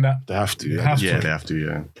retaining that. They have to. They Yeah. have to. Yeah, they have to,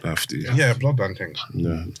 yeah. They have to. Yeah, bloodline thing.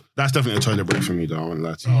 Yeah. That's definitely a toilet break for me, though. I won't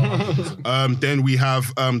lie to you. Then we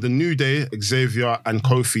have the New Day, Xavier and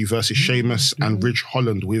Kofi versus Sheamus and Ridge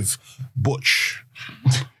Holland with Butch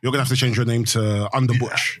You're gonna have to change your name to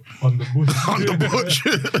Underbutch. On the bush. Underbutch.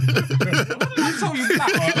 I told you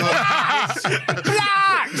black.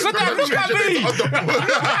 Black. So that look at me. Look at me,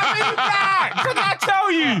 black. What did I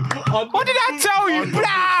tell you? What did I tell you?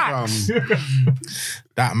 Black.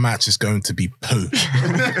 That match is going to be poo.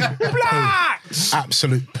 Black.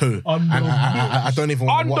 Absolute poo. On And the I don't even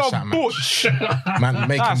want to watch that match. Butch. Man,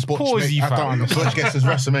 making That's Butch. palsy, I don't fam. understand. Butch gets his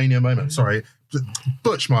WrestleMania moment. Sorry.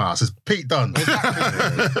 Butch my ass. It's Pete Dunne. Pete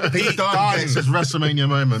Dunne gets his WrestleMania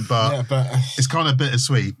moment, but, Yeah, but it's kind of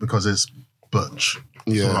bittersweet because it's Butch.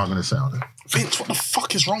 That's Yeah. what I'm going to say on it. Vince, what the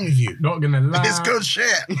fuck is wrong with you? Not gonna lie. It's good shit.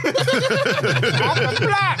 I'm the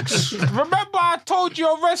blacks. Remember I told you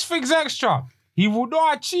on Rest Things Extra. He will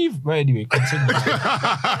not achieve. But anyway, continue.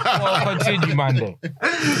 Well, continue, man. Then.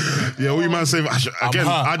 Yeah, what you man say? Again, hurt.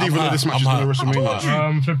 I didn't even know this match is I'm going to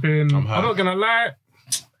WrestleMania. Flipping. I'm not gonna lie.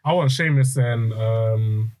 I want Sheamus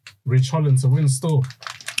and Rich Holland to win still.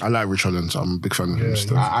 I like Rich Holland. I'm a big fan of him.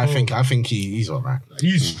 Still. I think he's all right.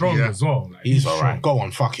 He's strong as well. Like, He's all strong. right. Go on,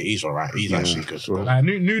 fuck it. He's all right. He's actually good. Like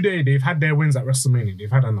New Day, they've had their wins at WrestleMania. They've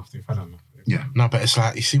had enough. Yeah. No, but it's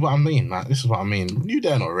like, you see what I mean? Like, this is what I mean. New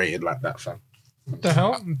Day are not rated like that, fam. What the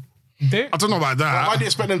hell? I don't know about that. Why do you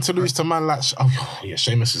expect them to lose to man like... Oh, yeah,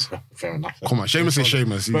 Sheamus is fair enough. Come on, Sheamus is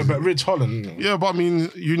Sheamus. But Rich Holland... Yeah, but I mean,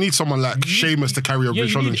 you need someone like Sheamus to carry a Yeah,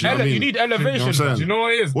 Rich Holland. You know what I mean? you need elevation. You know what I'm saying? Do you know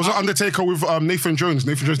what it is? Was it Undertaker with Nathan Jones?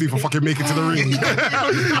 Nathan Jones didn't even fucking make it to the ring.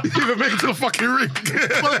 He didn't even make it to the fucking ring.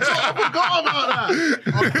 I forgot about that.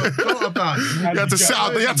 I forgot about it. He had to sit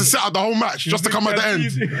out. He had to sit out the whole match just to come at the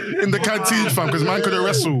end in the canteen, fam, because man couldn't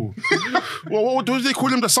wrestle. Well, what did they call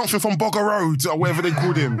him? The something from Bogger Road or whatever they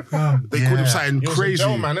called him. They called him something was a crazy.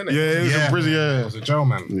 jail man, innit? Yeah, he was Yeah. in prison. He Yeah, was a jail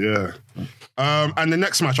man. yeah. And the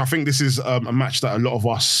next match, I think this is a match that a lot of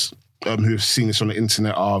us who have seen this on the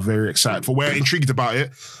internet are very excited for. We're intrigued about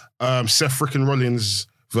it. Seth frickin' Rollins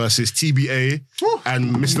versus TBA,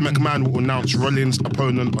 and Mr. McMahon will announce Rollins'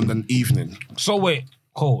 opponent on the evening. So wait,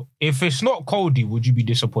 Cole. If it's not Cody, would you be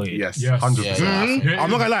disappointed? Yes, Yes. 100%. Yeah, I'm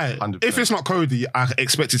not gonna lie. 100%. If it's not Cody, I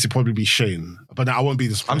expect it to probably be Shane, but I won't be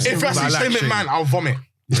disappointed. If that's But I the like same Shane. man, I'll vomit.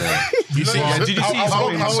 You see? Did you see? I'll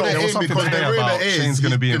something? hold it There was in something because today the rumor about is Shane's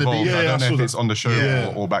going to be he's gonna involved. be- I yeah, don't know I if saw it's on the show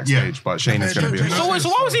Yeah. or backstage, but Shane is going to be involved. So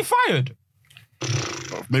why was he fired?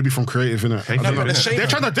 Maybe from creative, innit? I don't know. but Shane- They're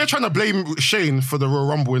trying to blame Shane for the Royal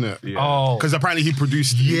Rumble, innit? Oh, Because apparently he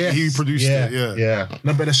produced it. Yeah.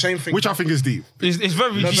 No, but the same thing... Which I think is deep. it's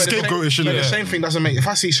very No, but the same- Scapegoatish, no, innit? the same thing doesn't make... If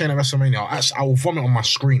I see Shane at WrestleMania, I will vomit on my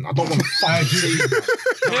screen. I don't want to fucking see it.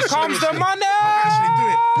 Here comes the money. Actually do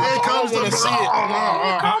it. Here comes I want to the see it.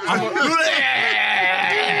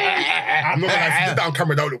 I'm not going to sit down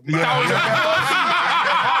camera, don't look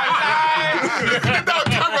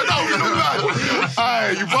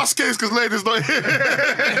Aye, you bust case because ladies not here.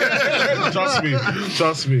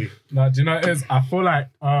 Trust me. Now, do you know what it is? I feel like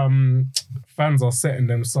fans are setting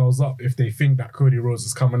themselves up if they think that Cody Rhodes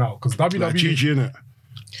is coming out because WWE. Like GG, innit?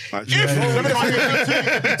 Like,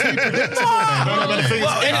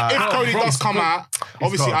 If Cody does come out,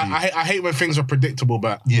 obviously I hate when things are predictable,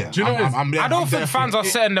 but Yeah. Do you know what it is? I don't think fans are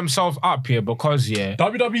setting themselves up here because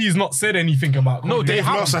WWE's not said anything about Cody. No, they Dave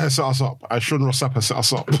have- Meltzer has set us up. Sean Rossap has set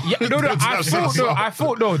us up. Yeah, no, I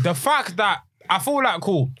thought the fact that I feel like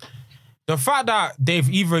the fact that they've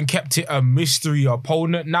even kept it a mystery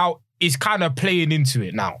opponent now is kind of playing into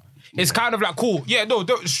it now. It's kind of like cool. Yeah, no,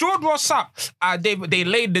 Sean Rossap, they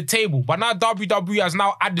laid the table, but now WWE has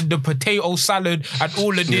now added the potato salad and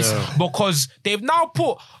all of this because they've now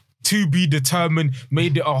put to be determined,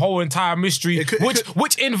 made it a whole entire mystery,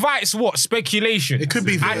 which invites what? Speculation. It could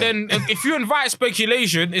be And then if you invite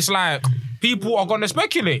speculation, it's like people are gonna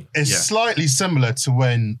speculate. It's slightly similar to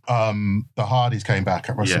when the Hardys came back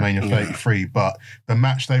at WrestleMania 33, but the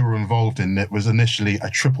match they were involved in, it was initially a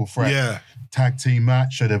triple threat tag team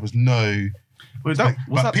match, so there was no...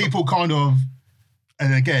 But people kind of...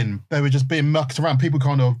 And again, they were just being mucked around. People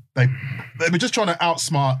kind of... They were just trying to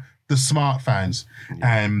outsmart the smart fans.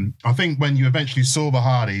 And I think when you eventually saw the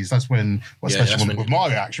Hardys, that's when, especially with my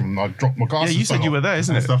reaction, when I dropped my glasses. Yeah, you said you were there,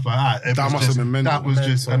 isn't and it? stuff like that. It That was must just- have been mental. That was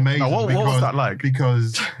just amazing. Now, what was that like?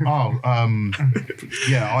 Because,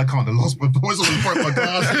 I kind of lost my voice on the point of my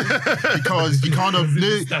glasses because you kind of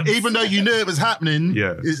knew, even though you knew it was happening,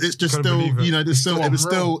 it's just Couldn't still, believe it. you know,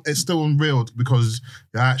 it's still unreal because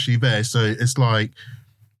you're actually there. So it's like,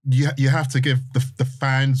 you have to give the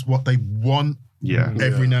fans what they want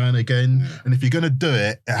every now and again. And if you're going to do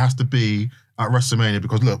it, it has to be at WrestleMania,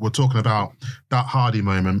 because look, we're talking about that Hardy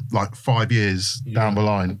moment like 5 years down the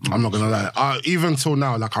line. I'm not gonna lie. Even till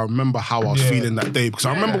now, like I remember how I was feeling that day, because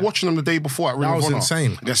I remember watching them the day before at Ring That of was Honor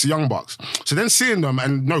insane. against the Young Bucks. So then seeing them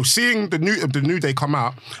seeing the new Day come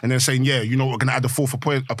out and then saying, yeah, you know, we're gonna add the fourth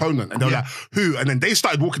opponent, and they're like, who? And then they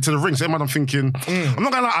started walking to the ring. So I'm thinking, I'm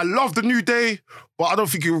not gonna lie, I love the New Day, but I don't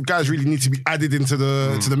think you guys really need to be added into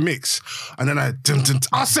the mix. And then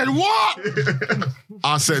I said, what?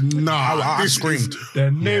 I said, nah. I screamed.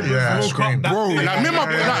 The neighbors woke up. Bro, like, me and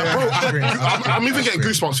my I'm even getting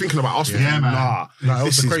goosebumps thinking about us. Yeah, man. Nah, No, it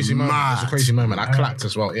was this a crazy is moment. It was a mad. crazy moment. I clapped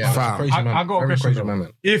as well. Yeah, it was a Fam. crazy moment. I got a Very question. crazy though.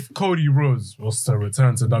 moment. If Cody Rhodes was to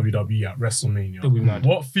return to WWE at WrestleMania, It'll be mad.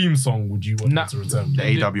 what theme song would you want him to return?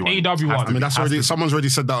 The AW one. AW one. I mean, that's already someone's already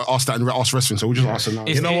said that. Asked that in Ask Wrestling, so we'll just ask it now.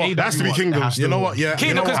 It's You know what? AW That has to be one. Kingdom. You know what? Yeah.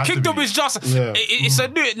 Kingdom, because Kingdom is just it's a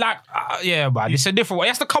new man. It's a different one. It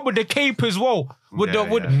has to come with the cape as well. With the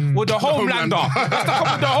Homelander. It has to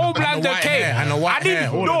come with the Homelander white cape. hair, and the white hair,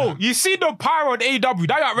 all of No, you see the pyro on AW,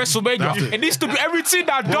 that at WrestleMania. It needs to be everything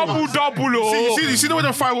that double. You see the way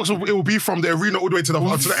the fireworks it will be from the arena all the way to the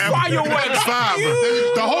airport. Fireworks, fam.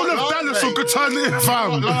 The whole of Dallas will turn in,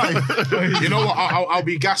 fam. You know what? I'll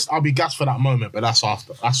be gassed. I'll be gassed for that moment, but that's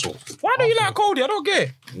after. That's all. Why don't you like Cody? I don't get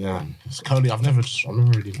it. Yeah, it's Cody. I've never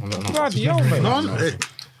really. I don't know. Bloody hell, mate.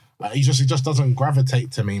 He just doesn't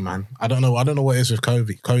gravitate to me, man. I don't know what it is with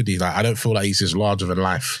Cody. Like, I don't feel like he's this larger than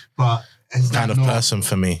life But is kind that of not person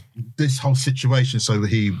for me. this whole situation? So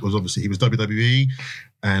he was WWE,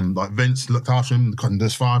 and like Vince looked after him,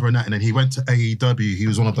 his father and that, and then he went to AEW. He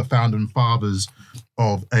was one of the founding fathers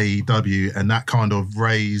of AEW, and that kind of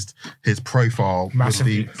raised his profile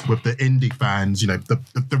Massively. with the indie fans, you know,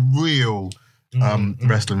 the real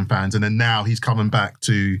wrestling fans. And then now he's coming back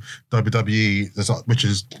to WWE, which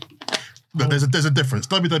is there's a difference.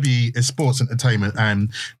 WWE is sports entertainment,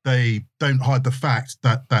 and they don't hide the fact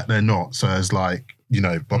that they're not. So it's like, you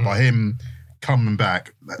know, but by him coming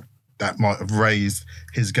back, that might have raised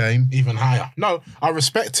his game Even higher. No, I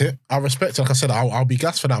respect it. Like I said, I'll be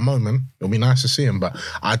gassed for that moment. It'll be nice to see him, but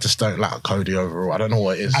I just don't like Cody overall. I don't know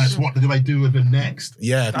what it is. And it's what do they do with him next?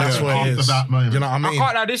 Yeah, that's what it After is. that moment. You know what I I mean?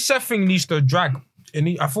 can't like this Seth thing needs to drag.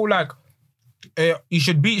 And I feel like he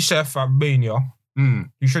should beat Seth at Mania.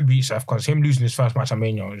 He should beat Seth because him losing his first match at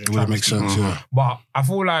Mania Would make sense, yeah. But I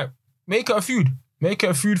feel like make it a feud. Make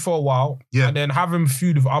it a feud for a while, Yeah. and then have him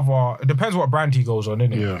feud with other. It depends what brand he goes on,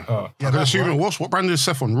 innit? Yeah. I'm assuming what brand is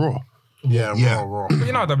Seth on Raw? Yeah, Yeah. raw. But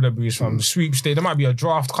you know how WWE is from sweepstakes. There might be a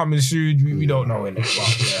draft coming soon. We don't know, innit?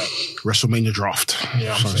 But WrestleMania draft.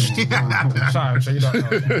 yeah, I'm saying. Sorry, so you don't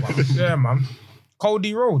know. But, yeah, man.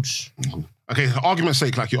 Cody Rhodes. Okay, for argument's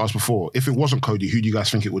sake, like you asked before, if it wasn't Cody, who do you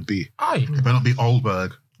guys think it would be? Aye. It better not be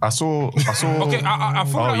Oldberg. I saw. Okay, I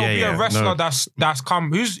feel like it'll be a wrestler that's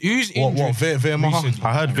come. Who's injured? What, Veer Maha? recently?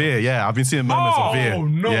 I heard Veer. Yeah, I've been seeing moments of Veer. Oh,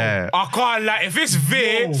 no. Yeah. I can't like if it's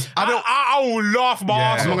Veer, No. I will laugh my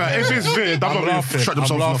ass I'm off. not gonna- if it's Veer, I'm WWE laughing. shut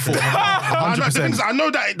themselves in the foot. 100%. I know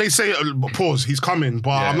that they say, pause, he's coming, but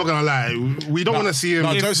I'm not gonna lie, we don't want to see him.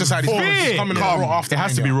 No, Joe Society. Veer He's coming on the Raw after. It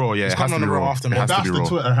has to be Raw. Yeah, He's it has coming to on be the Raw Raw. after. It has to That's be the Raw.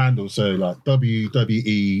 Twitter handle. So like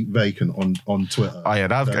WWE Vacant on Twitter. Oh yeah,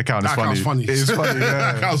 that account is That account's funny. It's funny.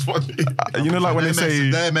 That Yeah. was funny. You know, like when they say.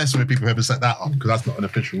 They're messing with people who haven't set that up because that's not an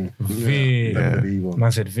official Veer. WWE one.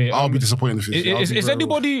 Man said Veer. I'll be disappointed if it's Is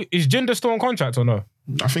anybody is Jinder still on contract or no?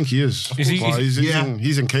 I think he is. Is he- But Yeah.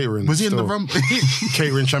 he's in catering. Was he in the still. Rumble?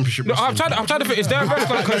 Catering championship. No, I'm wrestling. trying to think. Is there a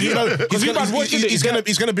wrestler? Because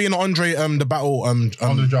He's gonna be in Andre the battle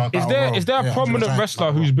Andre Giant Is there a prominent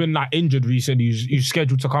wrestler who's been like injured recently who's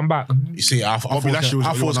scheduled to come back? You see, I thought Lashley was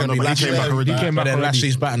it was the gonna be one, but he Lashley. came back already. He came back But then already.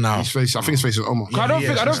 Lashley's back now. I think he's facing Omar. I don't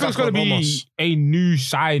think it's going to be Omos. a new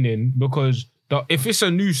signing because if it's a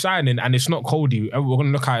new signing and it's not Cody, we're going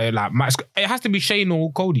to look at it like it has to be Shane or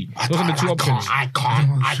Cody. Those are the two options. I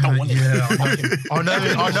don't want to. I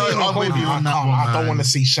know. I'm with you on that one. I don't man. want to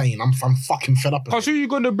see Shane. I'm fucking fed up. Because who are you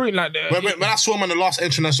going to bring? Like, When I saw him on the last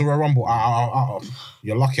entrance of Royal Rumble,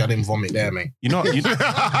 you're lucky I didn't vomit there, mate. You know. it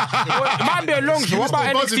might be a long show. What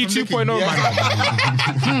about NXT 2.0,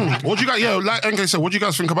 man? What do you guys? Yeah, like NK said, what do you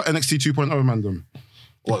guys think about NXT 2.0, man?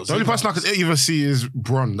 The only person I could even see is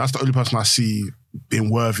Braun. That's the only person I see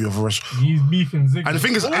being worthy of a wrestler. He's beefing Ziggler. And the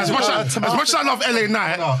thing is, as much as I love LA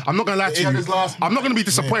Knight, I'm not gonna lie to He had you. his last I'm not gonna be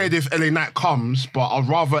disappointed if LA Knight comes, but I'd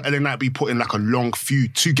rather LA Knight be put in like a long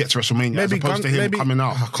feud to get to WrestleMania as opposed to him coming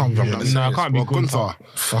out. I can't remember. No, I can't be Well, Gunther. Gunther.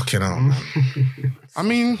 Fucking hell. I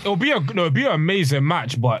mean, It'll be an amazing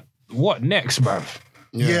match, but what next, man?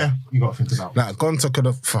 Yeah, you got to think about. Nah, Gunter could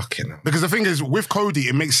have fucking. Because the thing is, with Cody,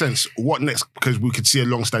 it makes sense. What next? Because we could see a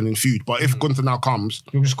long-standing feud. But if Gunther now comes,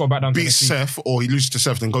 You'll just go back down to beats NXT. Seth, or he loses to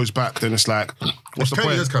Seth, then goes back, then it's like, what's the Cody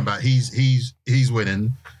point? does come back. He's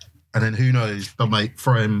winning, and then who knows? They may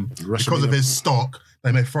throw him because of WrestleMania. his stock.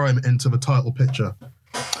 They may throw him into the title picture.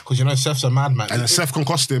 Because you know Seth's a madman. And then Seth can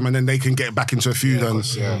cost him, and then they can get back into a feud and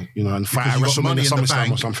and fight at Because you got money WrestleMania in the SummerSlam or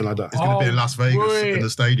bank. something like that. It's going to be in Las Vegas wait. in the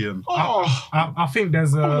stadium. I think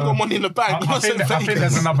there's a. got money in the bank. I think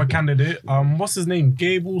there's another candidate. What's his name?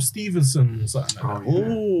 Gable Stevenson. Something like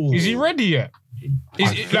that. Is he ready yet? Is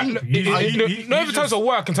think he's in terms of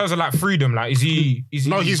work, in terms of like freedom, like is he?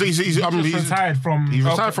 No, he's retired from. He's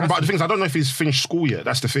retired from. But the thing is, I don't know if he's finished school yet.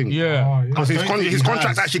 That's the thing. Yeah. Because I don't think his he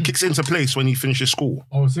contract has. actually kicks into place when he finishes school.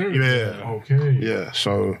 Oh, serious? Yeah. Okay. Yeah,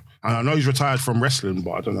 so and I know he's retired from wrestling,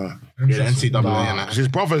 but I don't know. Yeah, the NCAA and Because his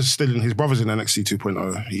brother's in NXT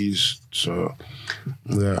 2.0. He's so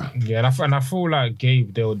yeah. Yeah, and I feel like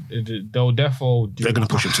Gabe, they'll definitely do They're gonna like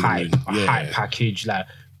push a him to the hype, moon. a Yeah. hype package. Like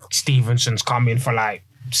Stevenson's coming for like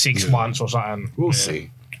 6 months or something. We'll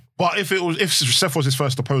see. But if Seth was his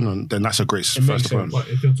first opponent, then that's a great makes first sense. opponent. But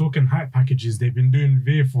if you're talking hype packages, they've been doing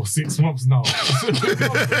Veer for 6 months now. Bro, do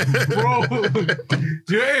you know what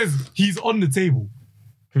it is? He's on the table.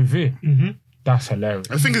 Who Veer? That's hilarious.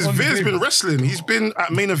 The thing is, on the Veer's table. been wrestling. He's been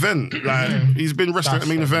at main event. Like he's been wrestling at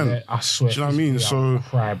main event. I swear. Do you know what I mean? So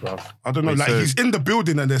cry, bro. I don't know. Like so- he's in the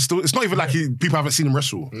building and there's still. It's not even like people haven't seen him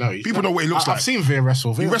wrestle. No, people know what he looks like. I've seen Veer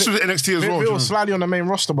wrestle. He wrestled at NXT as well. do Veer you was know? slightly on the main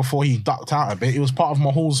roster before he ducked out a bit. He was part of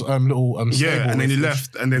Mahal's little stable. Yeah, and then he with-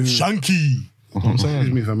 left, and then Shanky. I'm he's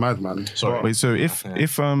saying. moving mad, man. Sorry. Wait, so if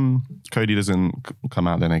Cody doesn't come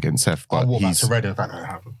out then against Seth, I'll but walk back he's to Reading if that don't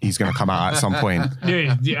happen. going to come out at some point.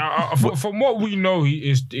 Yeah. From what we know,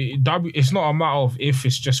 it's not a matter of if,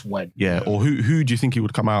 it's just when. Yeah, or who do you think he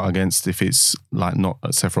would come out against if it's like not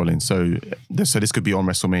Seth Rollins? So this could be on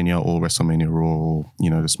WrestleMania or WrestleMania Raw or the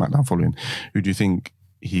SmackDown following. Who do you think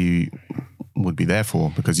he would be there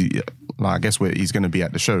for? Because I guess he's going to be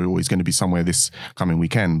at the show or he's going to be somewhere this coming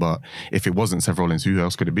weekend. But if it wasn't Seth Rollins, who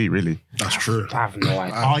else could it be really? That's true. I have no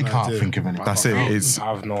idea. I can't think of any. That's it. It's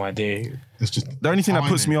I have no idea. It's just the only thing that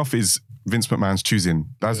puts me off is Vince McMahon's choosing.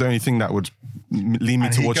 That's the only thing that would lead me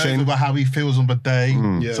And he towards goes Shane. about how he feels on the day.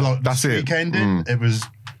 Yeah. So like That's this it. weekend, it was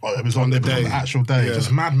on the day. actual day. Yeah.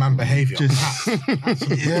 Just madman behavior.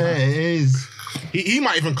 Yeah, it is. He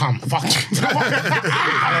might even come. Fuck.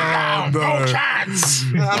 No chance.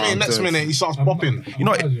 You know what I mean, next minute he starts popping. You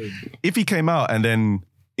know, if he came out and then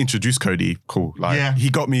introduced Cody, cool. Like Yeah. he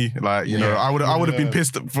got me. Like I would have been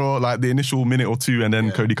pissed for like the initial minute or two, and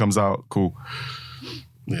then Cody comes out, cool.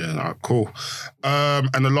 Yeah, nah, cool.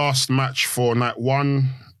 And the last match for night one,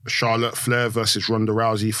 Charlotte Flair versus Ronda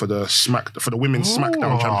Rousey for the women's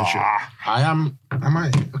SmackDown Championship. Am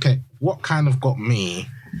I okay? What kind of got me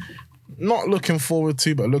not looking forward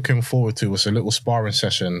to, but looking forward to was a little sparring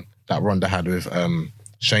session that Ronda had with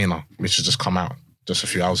Shayna, which has just come out just a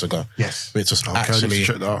few hours ago. Yes. Which was I need to actually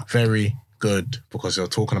check that out. very good because they were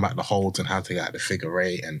talking about the holds and how to get out the figure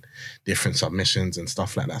eight and different submissions and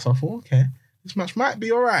stuff like that. So I thought, okay, this match might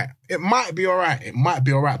be all right. It might be all right.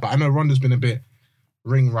 But I know Ronda's been a bit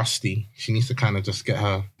ring rusty. She needs to kind of just get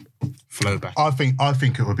her flow back. I think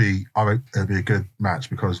it would be a good match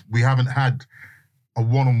because we haven't had a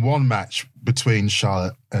one-on-one match between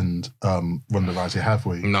Charlotte and Ronda Rousey, have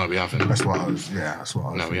we? No, we haven't. That's what I was No,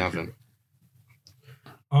 we thinking.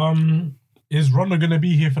 haven't. Is Ronda gonna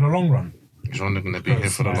be here for the long run? Is Ronda going to be here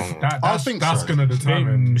for the long run? I think that's so. gonna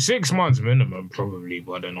determine. 6 months minimum, probably,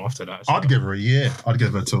 but then after that, I'd give her a year. I'd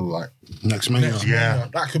give her till like Next Mania. yeah.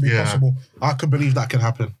 That could be Yeah. possible. I could believe that could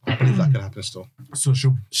happen. I believe that could happen still. So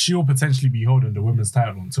she'll potentially be holding the women's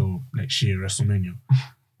title until next year WrestleMania.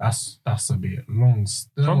 That's a bit long.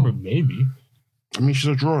 Still. probably maybe. I mean, she's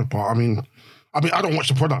a drawer, but I mean, I don't watch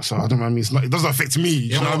the product, so I don't know. I mean, it doesn't affect me.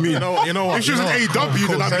 You know what I mean? You know what? If she was an AEW,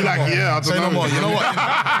 then I'd be like, yeah, I don't Say know. no more. You know what?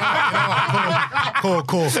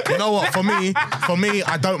 Cool. You know what? For me,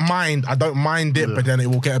 I don't mind it, but then it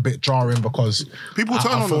will get a bit jarring because People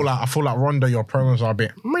turn I on feel her. like Ronda, your promos are a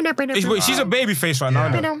bit. But she's a baby face right now.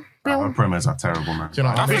 isn't it? Her promos are terrible, man. You know,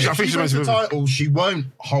 I think If she's she meant wins to the be. title, she won't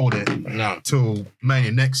hold it No. till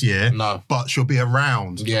Mania next year. No. But she'll be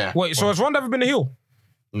around. Yeah. Wait, so has Ronda ever been a heel?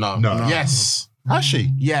 No. No. Yes. Has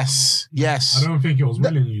she? Yes. I don't think it was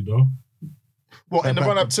willing you though. What, in the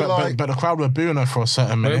run up to like... but the crowd were booing her for a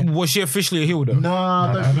certain minute. Was she officially a heel though? No,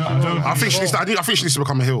 I don't I think she needs to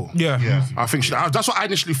become a heel. Yeah. Yeah. I think that's what I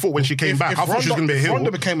initially thought when she came back. I thought she was going to be a If heel.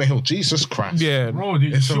 Ronda became a heel, Jesus Christ. Yeah. Bro,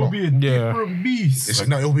 dude, It's a she'll lot. be a Yeah. different beast.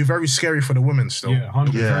 No, it'll be very scary for the women still. Yeah,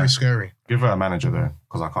 100%. Very scary. Give her a manager though,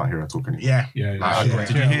 because I can't hear her talking. Yeah. Like,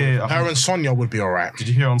 did you hear? Her and Sonya would be alright. Did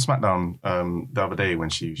you hear on SmackDown the other day when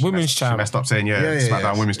she Women's champ. she messed up saying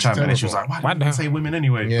SmackDown Women's champ, and then she was like, why didn't you say women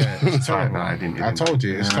anyway? Yeah, it's terrible. Nah, I didn't. I told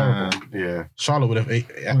you, it's terrible. Yeah. Charlotte would have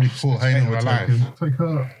Paul Heyman would alive. take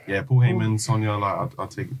her. Yeah, Paul Heyman, Sonya, like I'll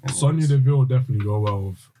take it. Sonya Deville will definitely go well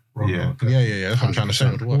with Ronda. Yeah. That's what I'm trying to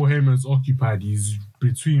say. Paul Heyman's occupied. He's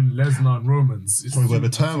between Lesnar and Romans. It's Probably where the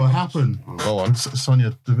turn will happen. Go on.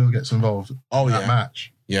 Sonya Deville gets involved. Oh, in that yeah.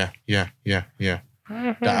 match. Yeah.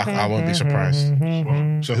 That I won't be surprised.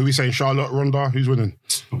 So who we saying? Charlotte, Ronda? Who's winning?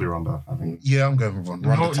 It'll be Ronda, I think. Yeah, I'm going with Ronda.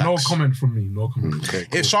 No comment from me. No comment. Okay,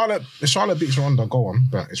 If Charlotte beats Ronda, go on.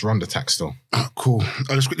 But it's Ronda tax still. cool.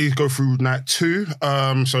 Let's quickly go through night 2.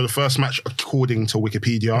 So the first match, according to A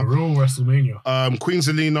Wikipedia, real WrestleMania. Queen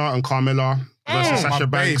Zelina and Carmella versus Sasha my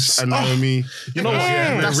Banks babes. and Naomi. You know what?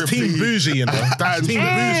 Yeah, that's Ripley Team Bougie, you know. That's and Team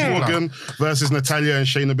Bougie. Morgan versus Natalia and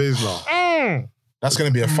Shayna Baszler That's going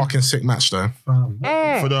to be a fucking sick match, though. Fam.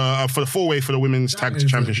 for the 4-way for the women's tag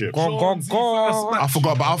championship. Go. I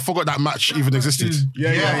forgot that match even existed.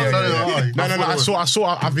 Yeah. No. I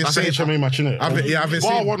saw. I've been That's an saying. HMA match, innit? I've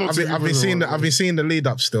been seeing the lead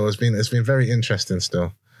up. Still, it's been very interesting.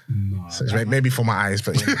 Still, so maybe for my eyes,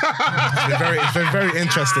 but it's been very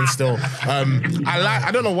interesting. Still, I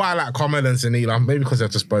don't know why I like Carmella and Zelina. Maybe because they're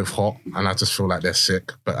just both hot, and I just feel like they're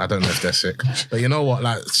sick. But I don't know if they're sick. But you know what?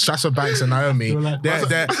 Like Sasha Banks and Naomi,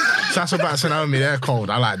 Sasha Banks and Naomi, they're cold.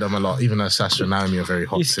 I like them a lot, even though Sasha and Naomi are very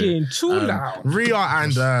hot It's too. getting too loud. Rhea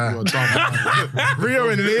and Rhea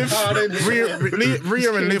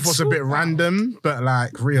and Liv was a bit random, but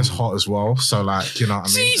like Rhea's hot as well. So like, you know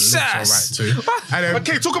what I mean? Jesus! Liv's all right too. And then,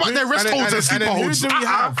 Okay, talk about their rest holds and sleeper who holds. do we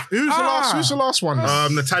have? Who's the last one?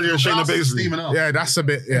 Natalia and Shayna Baszler. Yeah, that's a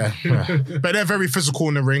bit, yeah. But they're very physical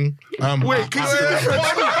in the ring. Wait, can you see the difference?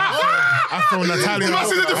 I feel Natalia. You must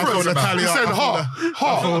see the difference. I feel Natalia. You said hot.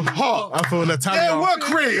 I feel Natalia. Yeah, work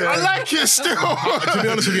rate. I like it still. To be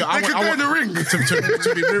honest with you, They could go in the ring.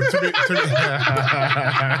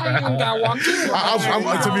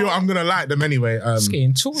 I'm gonna like them anyway.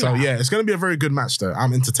 Getting too So loud. yeah, it's gonna be a very good match though.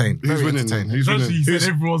 I'm entertained. Who's Very winning? entertained. Who's winning? He said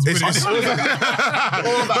everyone's winning. That's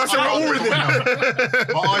we're all winning.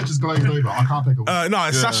 My eyes just glazed over. I can't pick a No,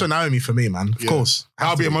 it's Sasha and Naomi for me, man. Of course.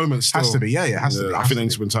 That'll be a moment still. Has to be. Yeah, has to be. I think they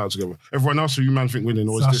need to win title together. Everyone else who you man think winning,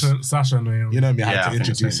 or is this? Sasha and Naomi. You know me, I Yeah, had I to think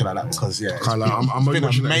introduce it's it like that because yeah, Kinda like, I'm it's been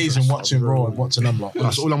watching the amazing entrance. watching Raw and watching them lot.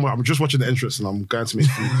 That's all I'm just watching the entrance and I'm going to make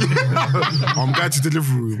food. I'm going to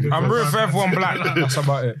deliver room. I'm rooting for everyone black. That's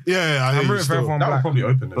about it. Yeah, I hear I'm you rooting for still. everyone That would black. probably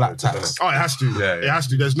open the Black door, tax. Oh, it has to. Yeah. It has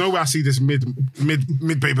to. There's no way I see this mid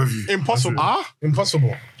pay-per-view. Impossible.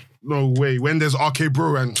 Impossible. No way. When there's RK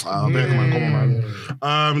Bro and come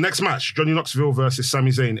on. Next match, Johnny Knoxville versus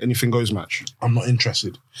Sami Zayn. Anything goes match. I'm not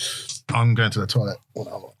interested. I'm going to the toilet.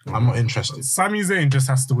 I'm not interested. Sami Zayn just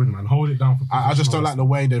has to win, man. Hold it down for I just don't like the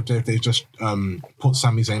way they've just put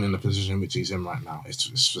Sami Zayn in the position which he's in right now. It's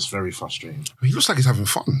just very frustrating. He looks like he's having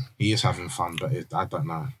fun. He is having fun, but I don't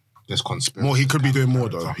know. There's conspiracy. He could be doing more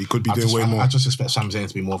though. He could be doing way more. I just expect Sami Zayn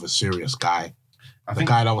to be more of a serious guy. The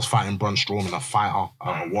guy that was fighting Braun Strowman, a fighter,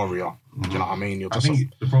 a warrior. Do you know what I mean? I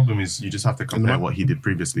think the problem is you just have to compare what he did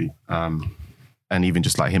previously, and even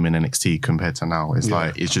just like him in NXT compared to now. It's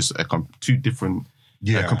like it's just two different,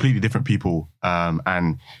 completely different people.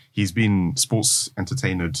 And he's been sports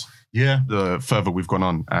entertained. Yeah. The further we've gone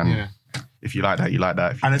on, and if you like that, you like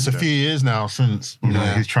that. And it's a few years now since you know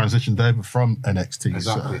he's transitioned over from NXT.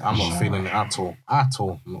 exactly. So. I'm not feeling it at all. At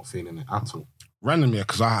all. I'm not feeling it at all. Random, yeah,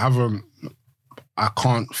 because I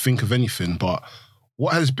can't think of anything, but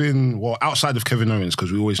what has been, outside of Kevin Owens,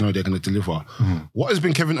 because we always know they're going to deliver, what has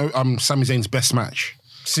been Sami Zayn's best match?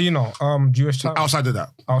 Cena, Jewish title. Outside of that.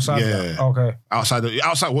 Outside of Yeah. that. Okay. Outside,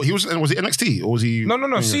 what he was it NXT or was he?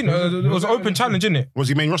 No. Cena. It was an open challenge, innit? Was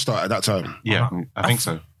he main roster at that time? Yeah, I think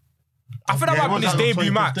so. I think that might have been his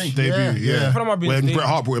debut match. Debut, yeah. I thought that might be his When debut. Bret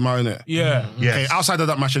Hart brought him out, innit? Yeah. Okay, outside of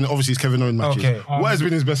that match, and obviously it's Kevin Owens matches. Okay. What has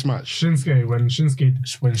been his best match? Shinsuke when Shinsuke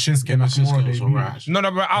Nakamura Shinsuke was debuted. alright. No,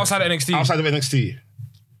 but outside of NXT. Outside of NXT.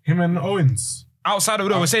 Him and Owens. Outside of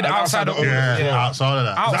we'll say the outside of Outside of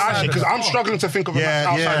that. Outside Because I'm struggling to think of a match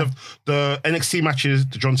outside of the NXT matches,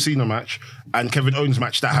 the John Cena match, and Kevin Owens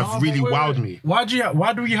match that have really wowed me. Why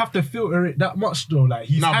do we have to filter it that much though? Like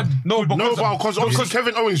he's had Because obviously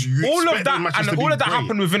Kevin Owens, you all expect of the matches that to and be all of that great.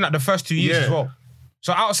 happened within like the first 2 years Yeah. as well.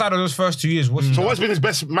 So outside of those first 2 years, So what's been his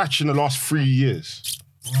best match in the last 3 years?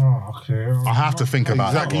 Oh, okay. I have to think about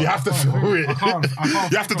Exactly, you that. have to feel it. I can't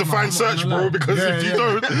You have to think of define that. search, I'm not bro, gonna because lie. if you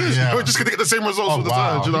don't, you're just gonna get the same results all the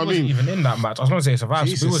time. Do you know what I wasn't mean? even in that match. I was gonna say it's a vibe.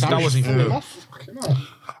 Jesus, That was even Sami- good.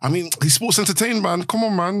 I mean, he's sports entertained, man. Come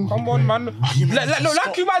on, man. Come on, man.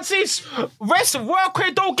 Like you man says, rest work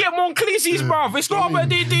rate don't get Monclizzi's, bruv. It's not about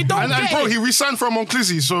they don't And get bro, it. he re-signed for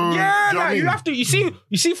Monclizzi, so Yeah, do you know what I like, you mean? have to. You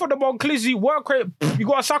see, for the Monclizzi work rate, you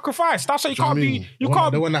got to sacrifice. That's why you Do you know can't what I be. mean? You They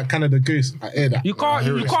can't. want that Canada Goose. I hear that. You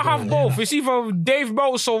can't have both. It's either Dave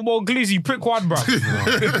Meltz or Monclizzi. Pick one, bruv.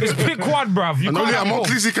 It's pick one, bruv. You And can't only have both.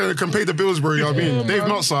 Monclizzi can pay the bills, bro. You know what I mean? Dave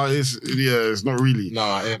Meltzer it's not really. No,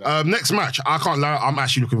 I hear that. Next match, I can't lie. I'm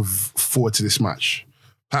actually looking forward to this match.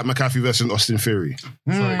 Pat McAfee versus Austin Theory.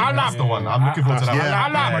 I like the one. I'm looking forward to that. I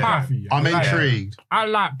like Pat. I'm intrigued. I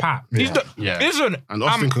like Pat. Listen, And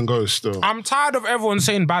Austin can go still. I'm tired of everyone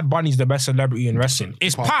saying Bad Bunny's the best celebrity in wrestling.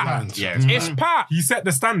 It's Pat. Bland. Yeah, It's Pat. He set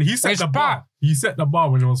the standard. He set It's the Pat. bar. He set the bar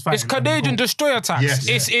when he was fighting. It's Canadian Destroyer tax.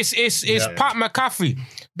 Yes. It's Pat McAfee.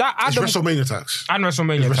 That It's Adam WrestleMania tax. and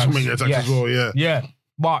WrestleMania It's tax. WrestleMania tax Yes. as well, yeah. Yeah,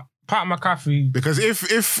 but Pat McAfee. Because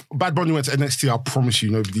if Bad Bunny went to NXT, I promise you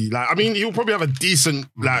nobody. Like, I mean, he'll probably have a decent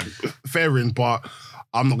fairing, but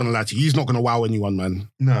I'm not gonna lie to you, he's not gonna wow anyone, man.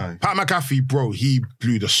 No. Pat McAfee, bro, he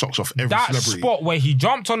blew the socks off every That celebrity. spot where he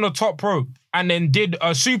jumped on the top rope and then did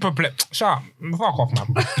a superplex. Shut up. Fuck off,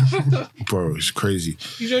 man. Bro, it's crazy.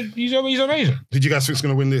 He's amazing. Did you guys think he's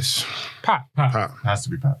gonna win this? Pat. Pat. Has to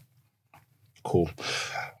be Pat. Cool.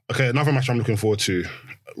 Okay, another match I'm looking forward to.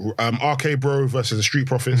 RK Bro versus the Street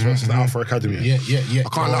Profits versus the Alpha Academy. Yeah. I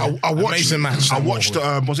can't lie. I watched. Amazing match. I watched.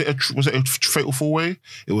 Was it a Fatal 4-Way?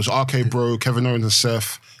 It was RK Bro, Kevin Owens, and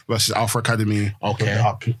Seth versus Alpha Academy. Okay.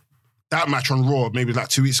 That match on Raw, maybe like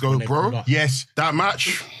 2 weeks ago, bro. Yes. That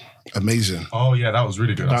match, amazing. Oh yeah, that was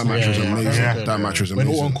really good. That match was yeah, amazing. yeah. That match was When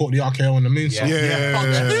amazing. Orton caught the RKO on the moonsault.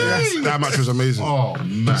 Yeah, that match was amazing. Oh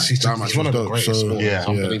man. That match He's one was of the dope. greatest. So, sports. yeah.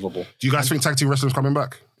 Unbelievable. Do you guys think tag team wrestling's coming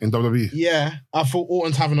back in WWE? Yeah, I thought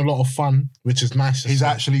Orton's having a lot of fun, which is nice to He's see.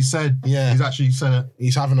 actually said. Yeah. He's actually said it.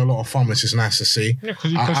 He's having a lot of fun, which is nice to see. Yeah,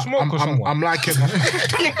 because you can smoke with someone. I'm liking.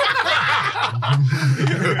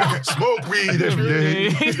 Smoke weed every day.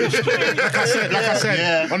 Like I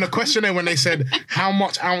said, on the questionnaire when they said how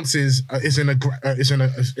much ounces is in a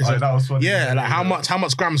that was funny. yeah, like how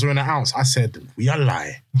much grams are in an ounce? I said we are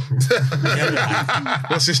lie.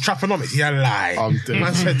 What's this traponomics? Yeah, lie. I'm dead.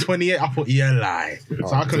 Man said 28. I thought yeah, lie.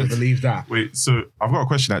 So I couldn't believe that. Wait, so I've got a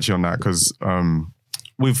question actually on that because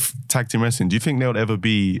with tag team wrestling, do you think there'll ever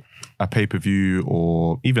be a pay-per-view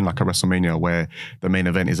or even like a WrestleMania where the main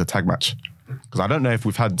event is a tag match? Because I don't know if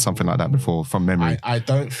we've had something like that before from memory. I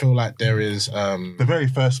don't feel like there is The very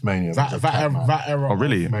first Mania. that era. Oh,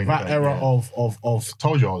 really? That era of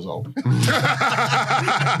Told you I was old.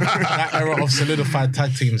 that era of solidified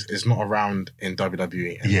tag teams is not around in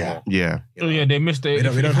WWE anymore. Yeah. Oh yeah, they missed it.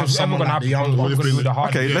 We don't have someone like the Young Bucks.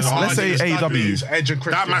 Okay, let's say AEW. Edge and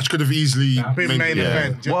Christian. That match could have easily been main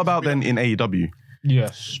event. What about then in AEW?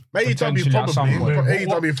 Yes. AEW Potentially at some probably. point.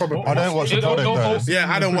 AEW probably. I don't watch the product though.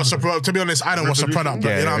 Yeah, I don't watch the product. To be honest, I don't watch the product,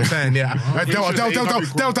 but you know what I'm saying? Yeah. I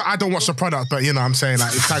don't watch the product, but you know what I'm saying?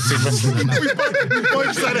 Like, it's tag team wrestling.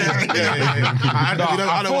 Both said it. I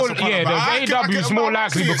don't watch the product. Yeah, but I the AEW is more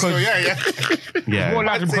likely see it, so because Yeah. more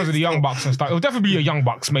likely because of the Young Bucks and stuff. It'll definitely be a Young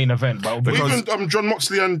Bucks main event, but it'll be Even John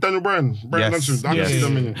Moxley and Daniel Bryan. Yes. Johnson. I can Yes. see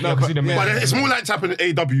them in it. no, because But it's more like to happen in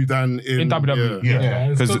AEW than in WWE. Yeah,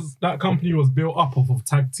 it's 'Cause 'cause that company was built up off of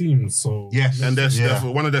tag teams. So Yes. And there's Yeah.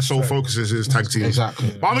 one of their sole focuses is tag teams.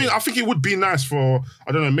 Exactly. But I mean, I think it would be nice for,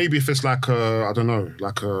 I don't know, maybe if it's like I don't know,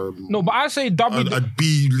 like No, but I say a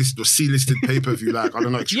B list or C listed pay per view, like I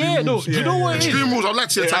don't know, Extreme Yeah, no, Rules. do you know what it is? Extreme Rules. I'd like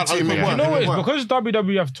to see a tag team. yeah. You know what it is? Because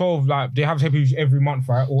WWF 12, like, they have pay-per-views every month,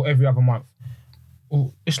 right? Or every other month.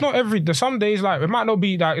 Oh, it's not every... There's some days, like, it might not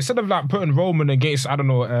be, like, instead of, like, putting Roman against, I don't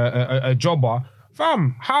know, a jobber,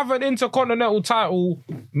 fam, have an Intercontinental title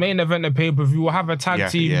main event of pay-per-view or have a tag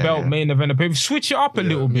team belt main event of pay-per-view. Switch it up a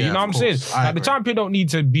little bit, you know what I'm saying? Like, the champion don't need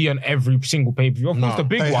to be on every single pay-per-view. Of course, the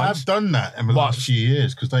big They ones... have done that in the last few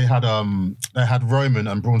years because they had Roman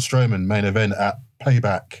and Braun Strowman main event at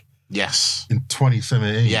Payback Yes. in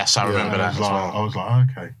 2017. Yes, I remember that as well. I was like,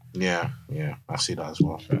 okay. Yeah, I see that as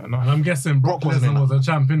well. and I'm guessing Brock wasn't in Lesnar was a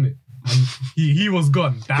champ, innit? And he was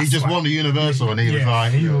gone. That's He just why. won the Universal and he was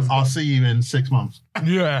like, I'll see you in 6 months.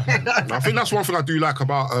 Yeah. I think that's one thing I do like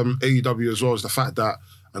about AEW as well is the fact that,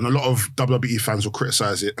 and a lot of WWE fans will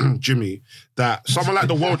criticize it, Jimmy, that someone like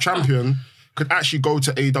the world champion could actually go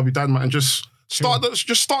to AEW Dynamite and just start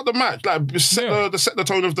the match, like just set the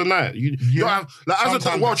tone of the night. You don't have, like, as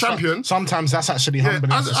a world champion. Sometimes that's actually humbling.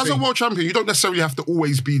 As a world champion, you don't necessarily have to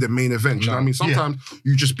always be the main event. You know what I mean? Sometimes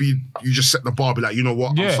you just set the bar, be like, you know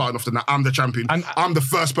what? I'm starting off the night. I'm the champion. And- I'm the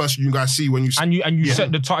first person you guys see when you. And you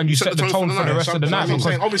set the tone for the rest of the night. I'm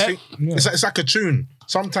saying, Because- obviously, it's like a tune.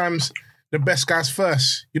 Sometimes the best guys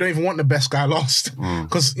first. You don't even want the best guy lost.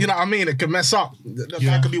 Because, you know what I mean? It can mess up. The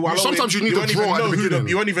guy could be wild. Sometimes you need to draw at the beginning.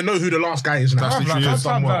 You won't even know who the last guy is now.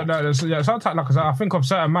 Sometimes I think of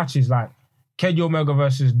certain matches like Kenny Omega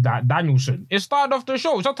versus Danielson. It started off the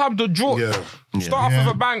show. Sometimes the draw start off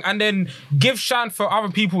with a bang and then give chance for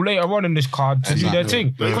other people later on in this card to do their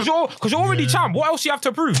thing. Because you're already champ. What else you have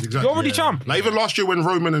to prove? Exactly. You're already champ. Like even last year when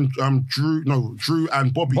Roman and Drew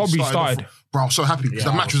and Bobby started. Bro, I was so happy because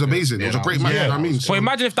that match was amazing. It was a great match. You know what I mean? But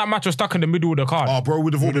imagine if that match was stuck in the middle of the card. Oh, bro, it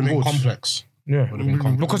would have all been complex. Yeah,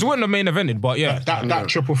 because it wasn't the main evented, but that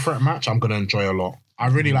triple threat match I'm gonna enjoy a lot. I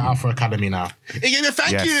really like Alpha Academy now.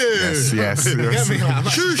 Thank you. Yes.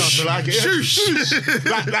 Shush. Like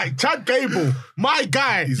Chad Gable, my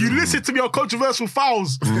guy. You listen to me on Controversial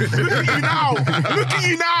Fouls. Look at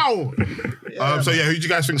you now. So who do you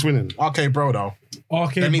guys think's winning? RK Bro though.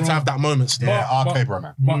 They need to have that moment still. Yeah, RK Bro,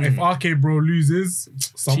 man. But if RK Bro loses,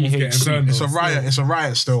 someone's getting turned on. It's a riot. It's a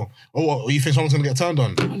riot still. Oh, what, you think someone's gonna get turned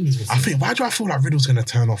on? Why do I feel like Riddle's gonna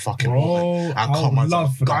turn on fucking Bro?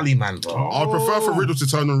 Gully man, bro. I'd prefer for Riddle to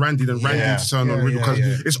turn on Randy than Randy to turn on Riddle because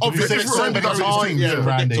it's obvious if Randy does it,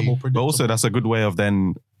 predictable. But also that's a good way of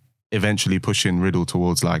then eventually pushing Riddle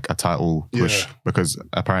towards like a title push because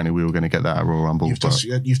apparently we were going to get that at Royal Rumble. You've just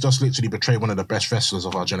literally betrayed one of the best wrestlers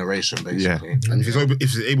of our generation, basically. And if he's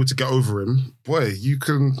able to get over him, boy, you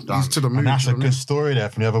can. He's to the moon. And that's a good story there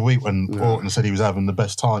from the other week when Orton said he was having the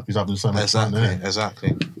best time. He's having so much fun.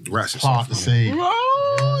 Exactly. Plant the seed.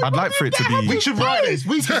 I'd like for it to be. We should write this.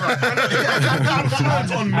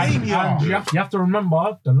 On Mania. You have to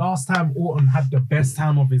remember the last time Orton had the best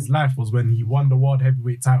time of his life was when he won the World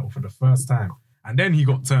Heavyweight title for the first time. And then he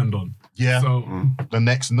got turned on. Yeah. So the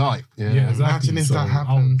next night. Yeah, exactly. Imagine if that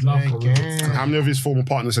happened again. How many of his former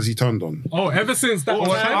partners has he turned on? Oh, ever since that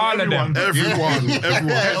Everyone.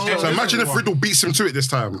 So imagine if Riddle beats him to it this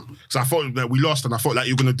time. So I thought that we lost and I thought like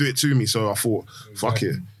you were going to do it to me. So I thought, fuck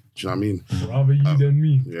it. Do you know what I mean? Rather you than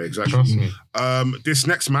me. Yeah, exactly. Trust me. This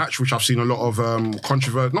next match, which I've seen a lot of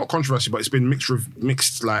not controversy, but it's been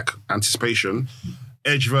mixed like anticipation.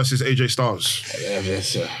 Edge versus AJ Styles.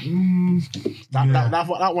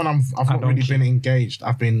 That one I've not really been engaged.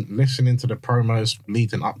 I've been listening to the promos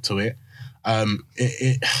leading up to it.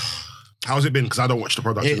 How's it been? Because I don't watch the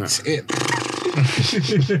product.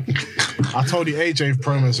 I told you AJ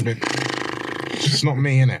promos a bit. It's not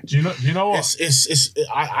me, innit? Do you know what?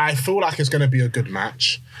 I feel like it's going to be a good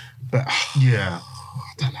match, but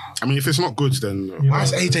I mean, if it's not good, then why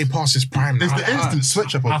is AJ past his prime now? There's the instant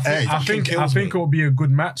switch up of Edge. I think it will be a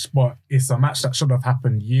good match, but it's a match that should have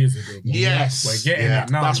happened years ago. Yes, we're getting it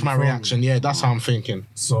now. That's my reaction. Yeah, that's how I'm thinking.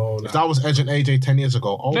 So if that was Edge and AJ 10 years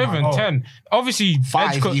ago, not even 10. Obviously,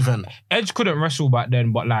 5 even. Edge couldn't wrestle back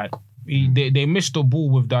then, but like. They missed the ball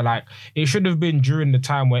with the like. It should have been during the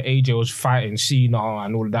time where AJ was fighting Cena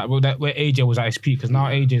and all of that. Where AJ was at his peak, because now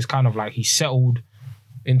AJ is kind of like he settled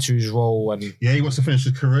into his role and he wants to finish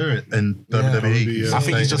his career in WWE. I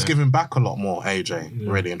think he's just giving back a lot more. AJ,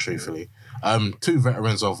 really and truthfully, 2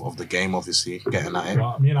 veterans of the game, obviously getting at it.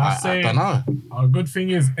 But, I mean, I don't know. A good thing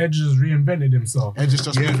is Edge has reinvented himself. Edge is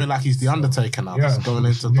just moving like he's the Undertaker now. Just going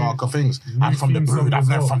into darker things. I'm from the Brood. I've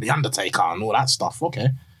learned from the Undertaker and all that stuff. Okay.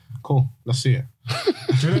 Cool. Let's see it.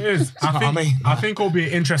 Do you know what it is? I think it'll be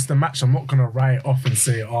an interesting match. I'm not gonna write it off and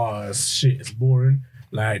say, "Oh, shit, it's boring."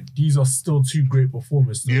 Like these are still 2 great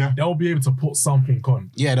performers. So they'll be able to put something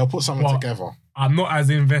on. Yeah, they'll put something together. I'm not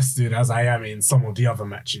as invested as I am in some of the other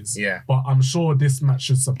matches. Yeah, but I'm sure this match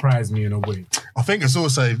should surprise me in a way. I think it's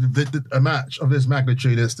also a match of this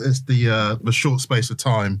magnitude. It's the short space of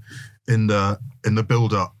time in the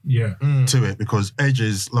build up to it, because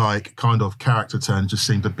Edge's like kind of character turn just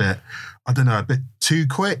seemed a bit too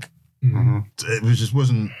quick. It just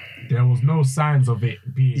wasn't. There was no signs of it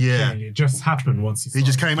being. It just happened once he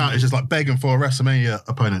just came out. It's just like begging for a WrestleMania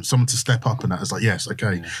opponent, someone to step up, and that. It's like, yes,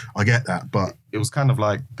 okay, I get that, but it was kind of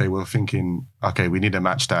like they were thinking, okay, we need a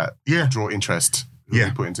match that draw interest. We're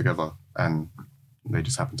putting together, and they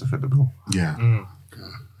just happened to fit the bill. Yeah.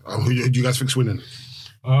 Who do you guys think's winning?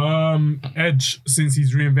 Edge, since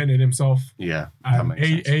he's reinvented himself. Yeah. And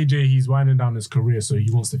AJ, he's winding down his career, so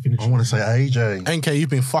he wants to finish. I want to say AJ. NK,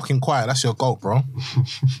 you've been fucking quiet. That's your goal, bro. I'm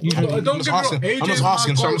just asking.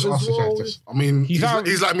 I mean, he's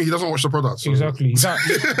like me. He doesn't watch the product. So. Exactly.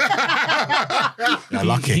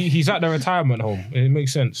 Lucky. He's at the retirement home. It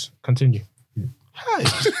makes sense. Continue.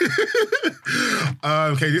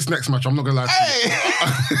 Okay, this next match, I'm not gonna lie to you.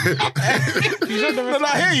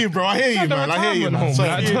 I hear you, bro. I hear you, man. I hear you, man. So,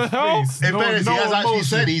 In fairness, he has actually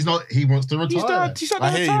said he wants to retire. He's at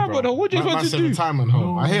I the hear you, retirement bro. home. What do you want to do? Retirement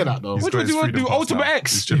home. I hear that, though. What do you want to do? Ultimate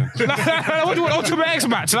X? What do you want? Ultimate X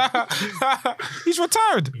match? He's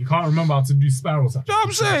retired. You can't remember how to do spirals. You know what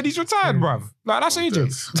I'm saying? He's retired, bruv. Like, that's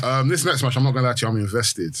AJ. This next match, I'm not gonna lie to you, I'm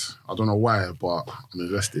invested. I don't know why, but I'm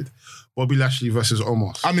invested. Bobby Lashley versus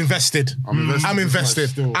Omos. I'm invested. I'm invested. I'm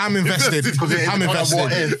invested. I'm invested. I'm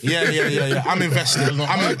invested. Yeah. I'm invested. You're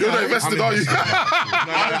not invested, are you?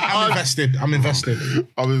 I'm invested. I'm invested.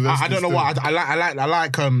 I don't know why. I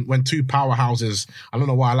like when two powerhouses. I don't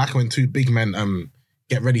know why I like when two big men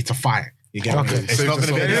get ready to fight. You get me? It's not going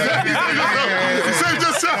to be.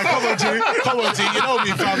 Come on, G. You know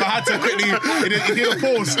me, fam. I had to quickly. He did a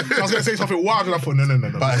pause. I was going to say something wild, and I thought, no.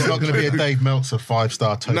 But it's not going to be a Dave Meltzer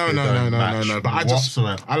 5-star Tokyo Dome match. No. But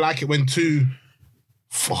I like it when two.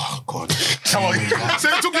 Oh God! Come on, say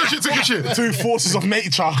took your shit. Two forces of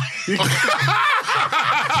nature.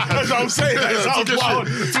 That's what I'm saying. That sounds wild.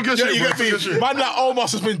 You get me? Man, that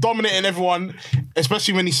Omos has been dominating everyone,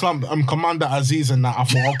 especially when he slumped Commander Aziz and that. I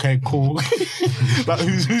thought, okay, cool. Like,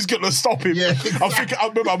 who's gonna stop him? Yeah. I'm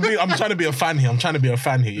trying to be a fan here.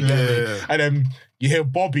 You get me? And then you hear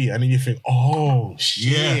Bobby, and then you think, oh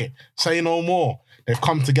shit, say no more. They've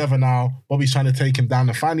come together now. Bobby's trying to take him down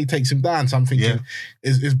and finally takes him down. So I'm thinking,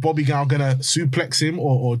 is Bobby now going to suplex him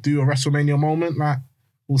or do a WrestleMania moment? Like,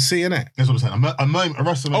 we'll see, innit? That's what I'm saying. A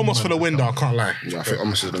WrestleMania Almost for the win, though, I can't lie. Yeah, I think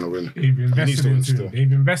Omos is going to win. They've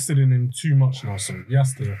invested in him too much now, so he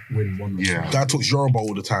has to win one. Yeah. Guy talks Yoruba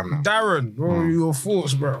all the time now. Darren, what are your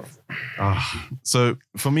thoughts, bro? So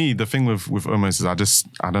for me, the thing with Omos is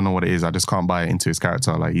I don't know what it is. I just can't buy into his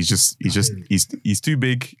character. Like he's too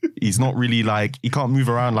big. He's not really like, he can't move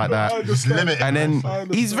around like that. He's limited. And then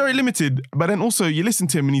he's very limited. But then also you listen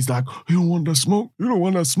to him and he's like, you don't want that smoke.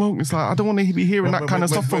 It's like, I don't want to be hearing that kind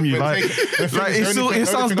of stuff from you. Like it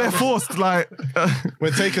sounds bare forced. Like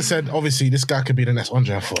when Taker said, obviously this guy could be the next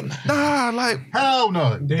Andre, I thought, nah, like hell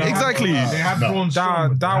no. Exactly. They had Braun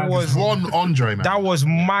Strowman. That was Ron Andre, man. That was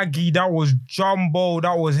Maggie. That was Jumbo.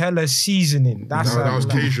 That was hella seasoning. That was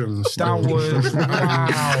Cajun. That was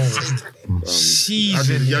wow.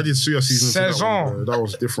 Seasoning. I did see your season. Saison. That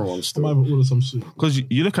was a different one still. I might order some soup. because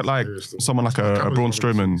you look at like someone like a Braun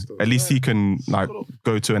Strowman, at least he can like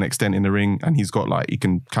go to an extent in the ring, and he's got like, he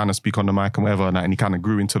can kind of speak on the mic and whatever, and he kind of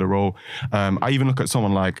grew into the role. I even look at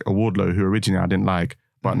someone like a Wardlow, who originally I didn't like,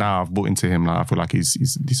 but now I've bought into him. Like I feel like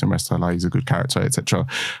he's a decent wrestler, like he's a good character, etc.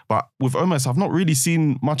 But with Omos, I've not really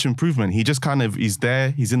seen much improvement. He just kind of, he's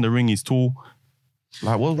there, he's in the ring, he's tall.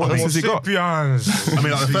 Like what else has he got? I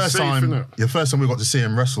mean, like the first time we got to see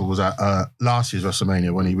him wrestle was at last year's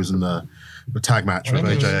WrestleMania when he was in the tag match with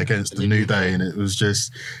AJ against the New Day, and it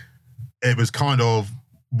was kind of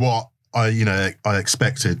what I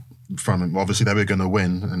expected from him. Obviously, they were going to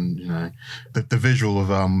win, and the visual of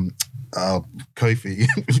Kofi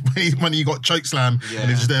when he got chokeslam and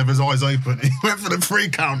he was just there with his eyes open, he went for the 3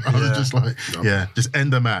 count. I was just like, just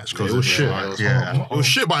end the match because it was shit. It was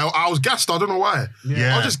shit, but I was gassed. I don't know why.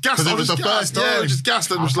 I was just gassed. It was the first time. Yeah, I was just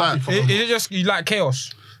gassed. And was like, Is it just you like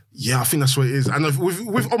chaos? yeah, I think that's what it is. And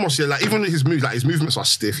with Omos, like even his movements are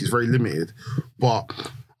stiff. He's very limited, but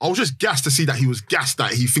I was just gassed to see that he was gassed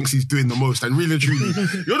that he thinks he's doing the most, and really and truly,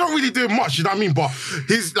 you're not really doing much, you know what I mean? But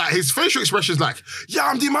his facial expression is like, yeah,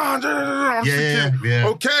 I'm the man. I'm thinking,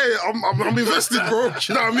 okay, I'm invested, bro.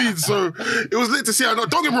 You know what I mean? So it was lit to see. Don't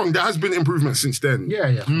get me wrong, there has been improvement since then.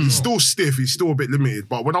 Yeah. He's still stiff, he's still a bit limited.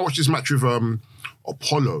 But when I watched this match with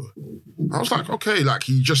Apollo, I was like, okay, like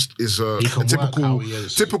he just is a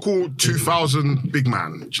typical 2000 big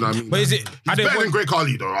man. Do you know what I mean? But is it? He's better than Great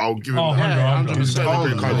Khali, though. I'll give him that. He's better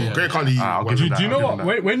than Great Khali. Great Khali. Do you know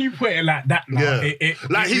what? When you put it like that now,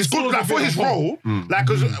 like he's good like, for his role. Like,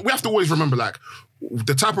 because we have to always remember, like,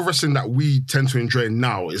 the type of wrestling that we tend to enjoy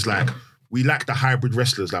now is like, we like the hybrid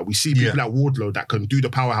wrestlers. Like, we see people like Wardlow that can do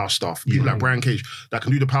the powerhouse stuff. People like Brian Cage that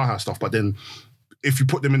can do the powerhouse stuff, but then if you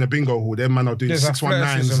put them in a bingo hall, them man are doing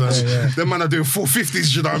 619s. Them man are doing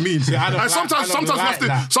 450s. You know what I mean? And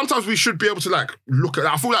sometimes we should be able to like look at.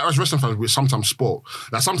 I feel like as wrestling fans, we sometimes sport.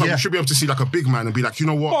 Like sometimes we should be able to see like a big man and be like, you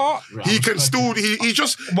know what? He can still. He's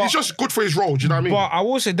just good for his role. Do you know what I mean? But I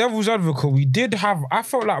will say, devil's advocate, we did have. I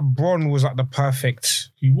felt like Braun was like the perfect.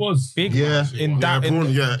 He was big man. In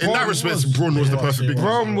that respect, Braun was the perfect big man.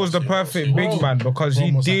 Braun was the perfect big man because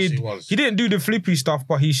he didn't do the flippy stuff,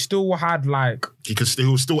 but he still had like. He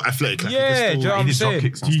was still athletic. Like, do you know what I'm saying?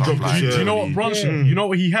 Do you know what Braun? You know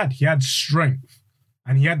what he had? He had strength.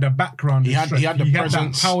 And he had the background. He had the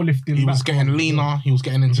presence. That powerlifting. He was background. getting leaner. He was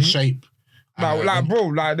getting into shape.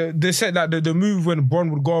 They said that the move when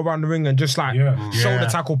Bron would go around the ring and just like shoulder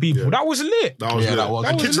tackle people. That was lit. That was lit.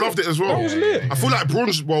 And kids loved it as well. That was lit. I feel like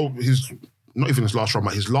Braun's, not even his last run,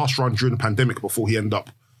 but his last run during the pandemic before he ended up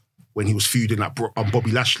when he was feuding like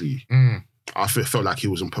Bobby Lashley. I felt like he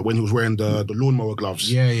was when he was wearing the lawnmower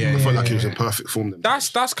gloves. I felt like he was in perfect form then.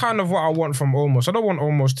 That's kind of what I want from Omos. I don't want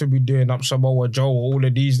Omos to be doing up Samoa Joe or all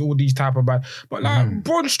these type of bad. But like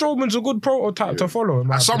Braun Strowman's a good prototype to follow.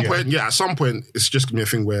 At some point, it's just gonna be a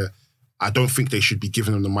thing where I don't think they should be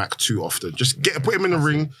giving him the mic too often. Just put him in the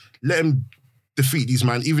ring, let him defeat these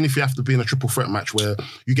man, even if you have to be in a triple threat match where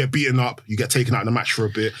you get beaten up, you get taken out of the match for a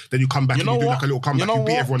bit, then you come back and you do like a little comeback, you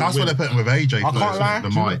beat everyone. That's what they put him with AJ. I can't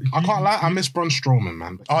lie. I can't lie. I miss Braun Strowman,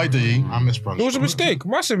 man. I do. I miss Braun. It was a mistake,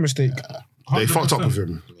 massive mistake. They fucked up with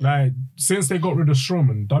him. Like, since they got rid of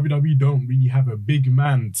Strowman, WWE don't really have a big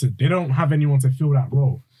man they don't have anyone to fill that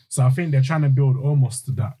role. So I think they're trying to build almost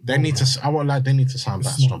to that. They need to. I won't lie. They need to sign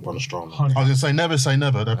back Braun Strowman. I was gonna say never say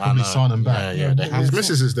never. They'll probably sign him back. Yeah, they have. His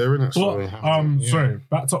missus is there, isn't it? But, sorry,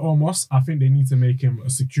 back to Omos. I think they need to make him a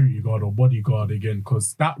security guard or bodyguard again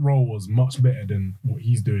because that role was much better than what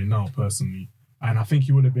he's doing now, personally. And I think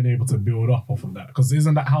he would have been able to build up off of that because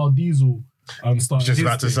isn't that how Diesel started? Just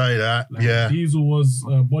about to say that. Like, Diesel was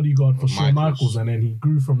a bodyguard for Shawn Michaels, and then he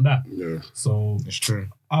grew from that. Yeah, so it's true.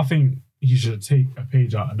 I think he should take a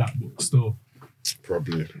page out of that book still.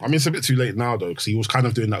 Probably. I mean, it's a bit too late now though, because he was kind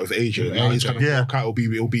of doing that with AJ. Now he's kind of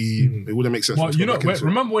it wouldn't make sense. Well,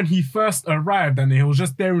 remember when he first arrived and he was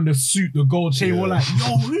just there in the suit, the gold chain. We're like,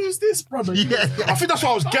 yo, who's this brother? I think that's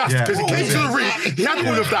why I was gassed because he came to the ring, he had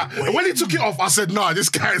all of that. And when he took it off, I said, nah, this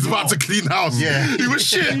guy is about to clean house. He was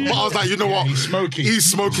shit. But I was like, you know what? He's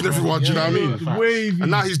smoking everyone. Do you know what I mean? Wavy.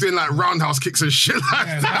 And now he's doing like roundhouse kicks and shit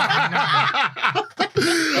like that.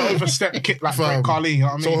 Overstep kick like Great Khali. You know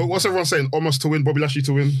what I mean? So what's everyone saying? Almost to win, Bobby Lashley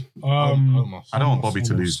to win. Almost. I don't want Bobby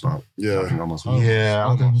to lose, but I think almost.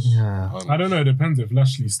 I don't know. It depends if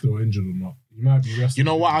Lashley's still injured or not. He might be resting. You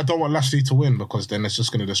know what? I don't want Lashley to win because then it's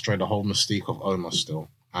just going to destroy the whole mystique of Omos still.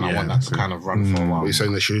 And I want that to kind of run for a while. You're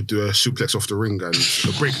saying they should do a suplex off the ring and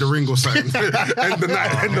break the ring or something. End the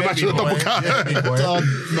match with a double count.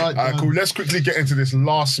 Alright, cool. Let's quickly get into this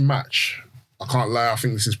last match. I can't lie, I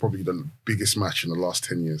think this is probably the biggest match in the last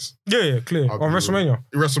 10 years. Yeah, clear. On WrestleMania.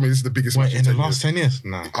 WrestleMania, this is the biggest match in the last 10 years?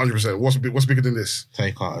 No. 100%. What's bigger than this?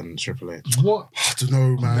 Takeout and Triple H. What? I don't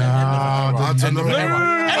know, man. I don't know.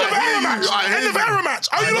 End of era match.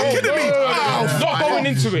 Are you not kidding me? Not going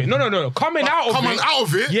into it. No. Coming out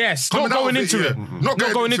of it. Yes. Not going into it. Not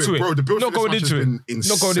going into it. Bro, the build not going into it.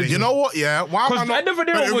 Not going into it. You know what? Yeah. Why am I not?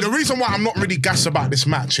 The reason why I'm not really gassed about this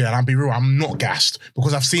match, and I'll be real, I'm not gassed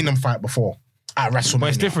because I've seen them fight before. At WrestleMania. But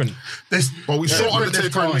it's different. But we saw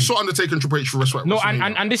Undertaker and Triple H for WrestleMania. No,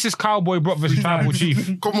 and this is Cowboy Brock versus Tribal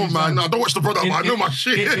Chief. Come on, man. No, don't watch the brother, but I know my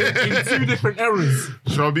shit. In two different eras.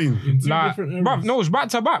 You know what I mean? In two different eras. Bruv, no, it's back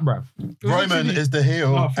to back, bruv. Roman is the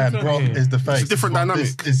heel and Brock is the face. It's a different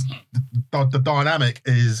dynamic. The dynamic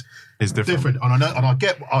is different. And I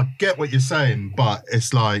get what you're saying, but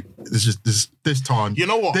it's like it's just this time. You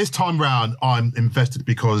know what? This time round, I'm invested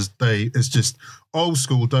because it's just old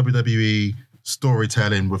school WWE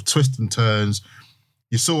storytelling with twists and turns.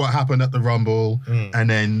 You saw what happened at the Rumble, and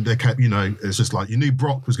then they kept, it's just like you knew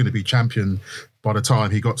Brock was going to be champion by the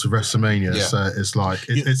time he got to WrestleMania. Yeah. So it's like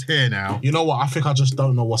it's here now. You know what? I think I just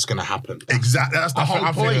don't know what's going to happen. Exactly. That's the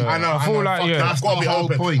whole point. I know. I feel like I've got to be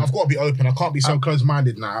open. I've got to be open. I can't be so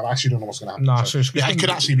close-minded now. I actually don't know what's going to happen. Nah, so it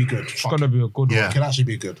could actually be good. It's going to be a good one. It could actually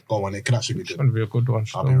be good. Go on. It could actually be good. It's going to be a good one.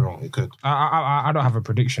 I'll be wrong. It could. I don't have a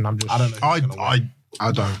prediction. I don't know.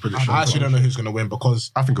 I don't have a prediction. I actually don't know who's going to win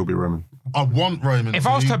because I think it'll be Roman. I want Roman. If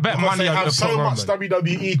I was to bet money, I would have so much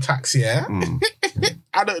WWE tax,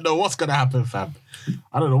 I don't know what's going to happen, fam.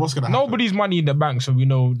 I don't know what's going to happen. Nobody's money in the bank, so we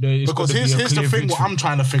know it's because here's the thing. What I'm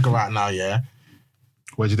trying to figure out now,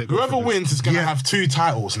 whoever wins is going to have 2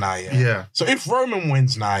 titles now, Yeah. So if Roman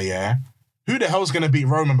wins now, who the hell's going to beat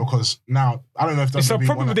Roman? Because now I don't know if that's the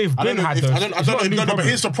problem they've been had. I don't know. No, but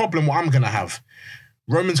here's the problem. What I'm going to have.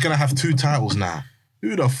 Roman's going to have 2 titles now.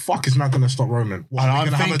 Who the fuck is not going to stop Roman? And I'm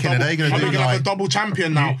thinking, are they going to do have a double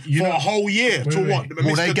champion now for a whole year? To what?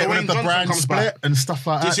 Will they get rid of the brand split and stuff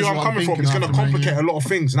like that? Do you see where I'm coming from? It's going to complicate a lot of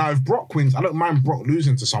things. Now, if Brock wins, I don't mind Brock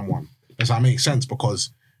losing to someone. Does that make sense? Because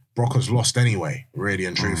Brock has lost anyway, really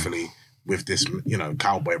and truthfully, with this,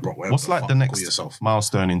 Cowboy Brock. What's like the next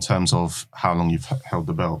milestone in terms of how long you've held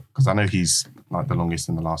the belt? Because I know he's like the longest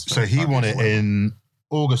in the last. So he won it in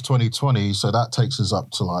August 2020. So that takes us up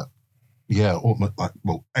to like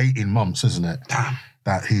like 18 months, isn't it? Damn.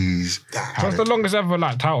 That he's. So what's the longest ever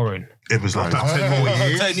like title reign? It was like 10 more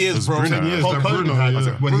years. 10 years, bro. 10 years. Hulk Like Hogan Bruno, had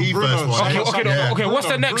yeah. it when he Bruno. first won. Okay. What's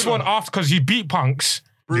the next one after? Because he beat Punks.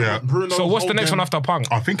 Yeah. Bruno, So what's the next Hogan. one after Punk?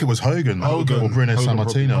 I think it was Hogan or Bruno Hogan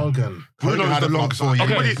Sammartino. Hogan. Bruno had is the it for longest. 4 years.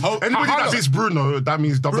 Anybody that beats Bruno, that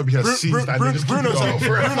means WWE has seized that. They just keep it going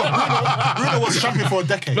forever. Bruno was champion for a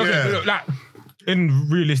decade. Look, like,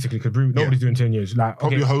 realistically, because nobody's doing 10 years. Like,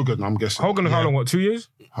 Probably okay, Hogan, I'm guessing. Hogan, how long? What, 2 years?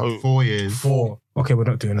 4 years. 4. Okay, we're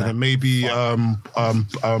not doing And that. then maybe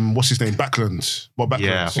what's his name? Bob Backlund.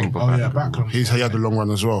 Yeah, I think. Oh yeah, Backlund. He had the long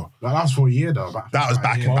run as well. Like, that was for a year though. That was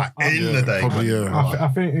back in the day. Probably, yeah. I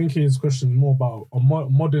think Inky's question is more about a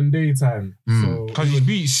modern day time. So Because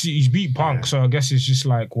he's beat Punk, so I guess it's just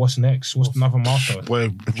like, what's next? What's another milestone? Well,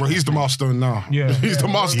 he's the milestone now. Yeah. He's the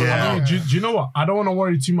milestone Yeah. now. do you know what? I don't want to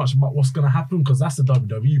worry too much about what's going to happen because that's the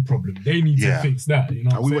WWE problem. They need to Yeah. fix that. You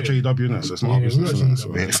know We what watch I'm saying? AEW now, so it's not our Yeah, we business.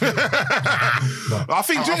 watch Isn't it? So- I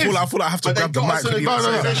think I feel like I have to But they grab the got mic. us in a and good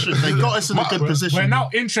say that. position. They got us in a good position. We're now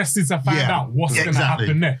interested to find Yeah, out what's going to exactly.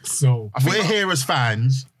 happen next. So We're here as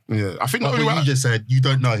fans. Yeah, I think Like the only what way you just said, you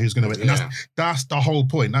don't know who's going to win. And Yeah. that's the whole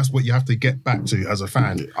point. That's what you have to get back to as a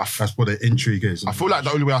fan. That's what the intrigue is. I feel like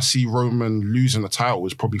the only way I see Roman losing the title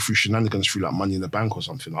is probably through shenanigans, through like Money in the Bank or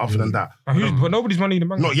something. Other than that, But nobody's money in the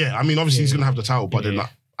bank. not yet. I mean, obviously he's gonna have the title, but then like,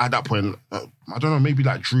 at that point, I don't know. Maybe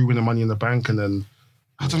like Drew winning Money in the Bank, and then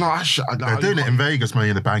I don't know. They're doing it in Vegas, Money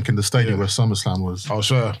in the Bank, in the stadium where SummerSlam was. Oh,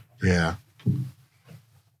 sure. Yeah.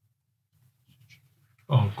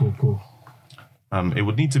 oh, cool. It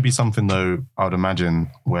would need to be something though, I would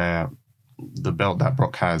imagine, where the belt that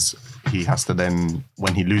Brock has, he has to then,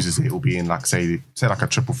 when he loses it, will be in like say like a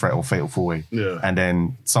triple threat or fatal 4-way. Yeah. And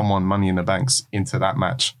then someone Money in the Bank's into that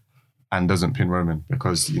match and doesn't pin Roman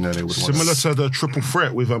because they would want Similar to the triple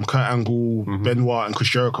threat with Kurt Angle, Benoit, and Chris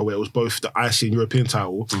Jericho, where it was both the IC and European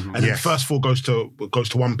title, and then the first four goes to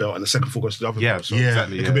one belt, and the second four goes to the other belt. So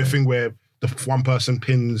exactly. it could be a thing where the one person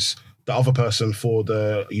pins the other person for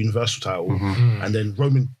the Universal title, and then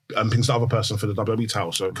Roman pins the other person for the WWE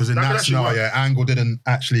title. So Because in could that actually work. scenario, Angle didn't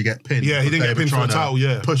actually get pinned. Yeah, he but didn't they get were pinned for trying the to title,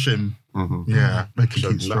 yeah. Push him. Yeah, make him So keep that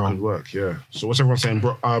could strong. work, yeah. So what's everyone saying?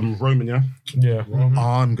 Roman, yeah? Yeah.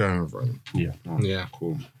 I'm going with Roman. Yeah.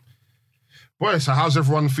 Cool. Boy, so how's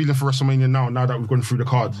everyone feeling for WrestleMania now that we've gone through the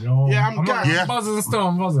card? Yo, Yeah, I'm not- good. I'm buzzing still.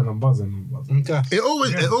 I'm buzzing. Okay.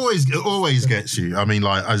 It always gets you. I mean,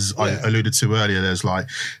 like as I alluded to earlier, there's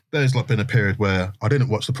been a period where I didn't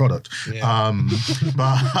watch the product,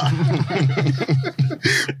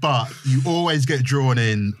 but you always get drawn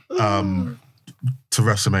in to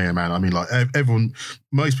WrestleMania, man. I mean, like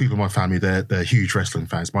most people in my family, they're huge wrestling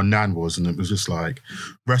fans. My nan was, and it was just like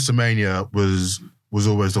WrestleMania was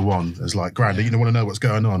always the one. It's like, Grand, you don't want to know what's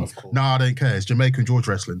going on. No, I don't care. It's Jamaican George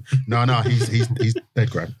wrestling. No, he's dead,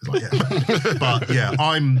 Grand. It's like, yeah.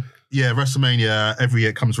 But yeah, WrestleMania, every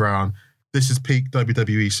year it comes around. This is peak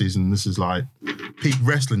WWE season. This is like peak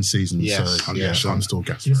wrestling season. Yes, So yes. I'm still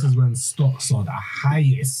gassing. This is when stocks are the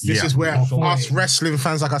highest. This is where Before us it- wrestling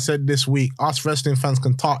fans, like I said this week, us wrestling fans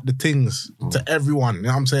can talk the things to everyone. You know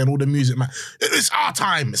what I'm saying? All the music, man. It's our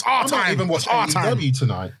time. It's our I'm time. not even It's watching our time. AEW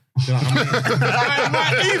tonight.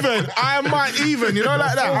 I might even. You know,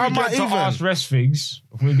 like that. I might When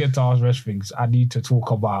we get to ask rest things, I need to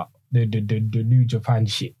talk about the New Japan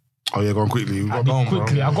shit. Oh yeah, go on quickly. I got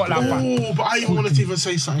that one. Oh, but I even wanted to even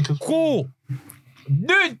say something. 'Cause Cool.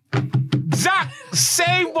 Dude, Zack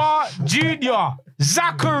Sabre Jr.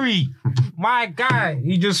 Zachary. My guy.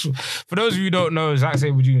 He just, for those of you who don't know, Zack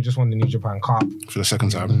Sabre Jr. just won the New Japan Cup For the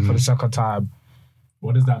second time. for the second time.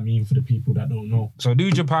 What does that mean for the people that don't know? So New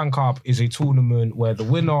Japan Cup is a tournament where the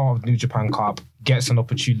winner of New Japan Cup gets an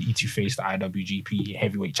opportunity to face the IWGP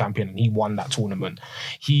heavyweight champion, and he won that tournament.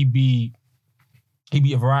 He beat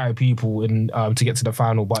a variety of people in to get to the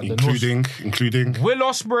final, but Including Will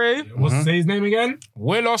Ospreay, What's his name again?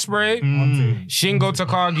 Will Ospreay, Shingo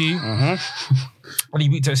Takagi, and he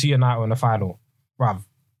beat Tetsuya Naito in the final. Bruv,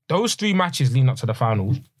 those 3 matches leading up to the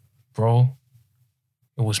final, bro,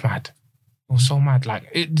 it was mad. It was so mad.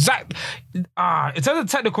 Like, in terms of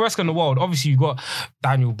technical wrestling in the world, obviously you've got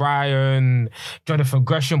Daniel Bryan, Jonathan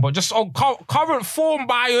Gresham, but just on current form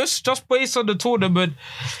bias, just based on the tournament,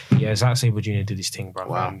 yeah, Zack Sabre Jr. did his thing, bro.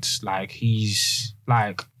 Wow. And like, he's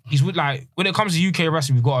with, like, when it comes to UK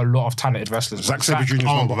wrestling, we've got a lot of talented wrestlers. Zack Sabre Jr.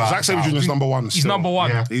 Zack Sabre Jr. is number one. He's still. number one.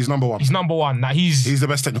 Yeah, he's number one. He's number one. Like, He's the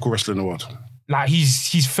best technical wrestler in the world. like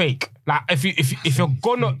he's fake. Like if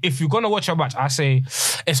you're gonna watch a match, I say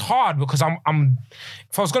it's hard because I'm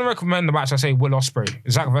if I was gonna recommend the match, I say Will Ospreay,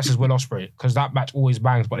 Zack versus Will Ospreay, because that match always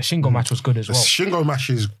bangs. But the Shingo match was good as The well. Shingo match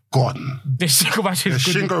is gone. The Shingo match The is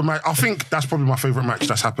good. Shingo match, I think that's probably my favorite match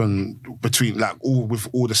that's happened between like all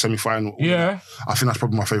the semi-final. Yeah. I think that's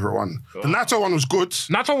probably my favorite one. The Naito one was good.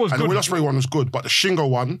 Naito was and good. the Will Ospreay one was good, but the Shingo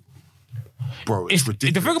one, bro, it's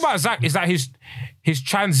ridiculous. The thing about Zack is that his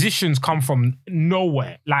transitions come from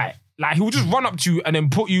nowhere. Like he will just run up to you and then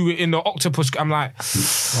put you in the octopus. I'm like,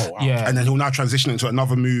 yeah. And then he'll now transition into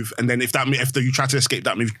another move, and then if you try to escape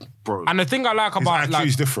that move, bro. And the thing I like about IQ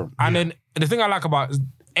is different. And then the thing I like about is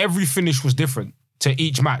every finish was different to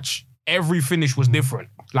each match. Every finish was different.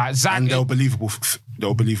 Like Zack, and they're believable.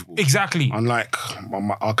 They're believable. Exactly. Unlike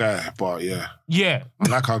our guy, but yeah. Yeah.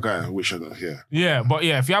 Unlike our guy, which Yeah, but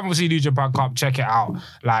yeah, if you haven't seen New Japan Cup, check it out.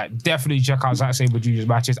 Like, definitely check out Zack Sabre Jr.'s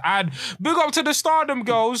matches. And big up to the Stardom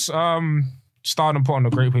girls. Stardom put on a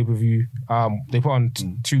great pay-per-view. They put on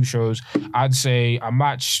two shows. I'd say a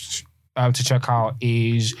match to check out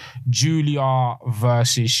is Julia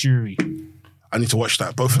versus Shuri. I need to watch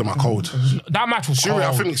that. Both of them are cold. That match was Shuri,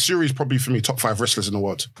 cold. I think Shuri is probably for me top 5 wrestlers in the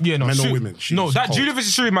world. Yeah, no, men or women. No, that cold. Julia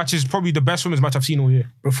versus Shuri match is probably the best women's match I've seen all year.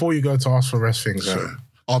 Before you go to ask for rest things, just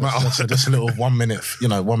a little 1 minute,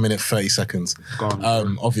 1 minute 30 seconds.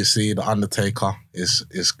 Obviously, the Undertaker is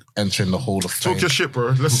entering the Hall of Fame. Talk your shit,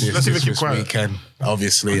 bro. Let's even keep this quiet. weekend.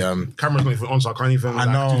 Obviously, Camera's not even on, so I can't even. I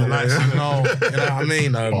know, do the lights. I know. You know what I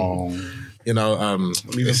mean? Let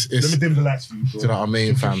me it's dim the lights for you. do you know what I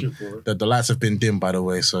mean, Talk fam? your shit, bro. The lights have been dimmed, by the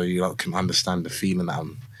way, so you lot can understand the feeling that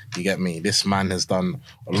you get me. This man has done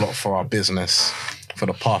a lot for our business for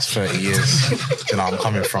the past 30 years. Do you know where I'm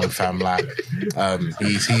coming from, fam? Like,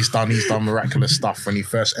 he's done miraculous stuff. When he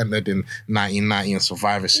first entered in 1990 in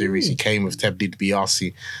Survivor Series, he came with Ted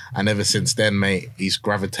DiBiase, and ever since then, mate, he's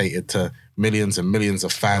gravitated to millions and millions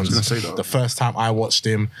of fans. I was gonna say that. The first time I watched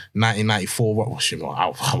him, 1994, what was him? I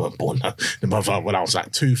wasn't born when I was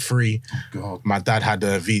like 2, 3. My dad had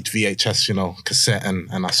a VHS, cassette,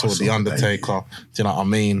 and I saw The Undertaker. Do you know what I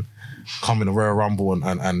mean? Come in the Royal Rumble and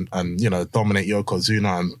dominate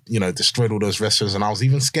Yokozuna and destroyed all those wrestlers, and I was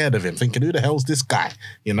even scared of him, thinking, who the hell's this guy?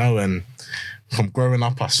 And from growing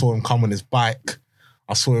up, I saw him come on his bike.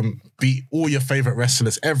 I saw him beat all your favorite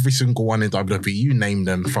wrestlers, every single one in WWE. You name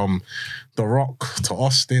them, from The Rock to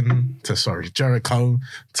Austin to Jericho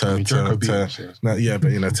to Jericho beat him,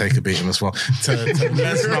 take a beating as well. To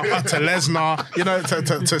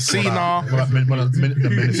Lesnar, to Cena,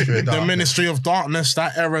 the Ministry of Darkness,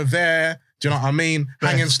 that era there. Do you know what I mean?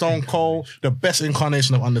 Hanging Stone Cold, the best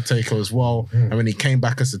incarnation of Undertaker as well. And when he came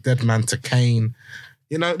back as the dead man to Kane.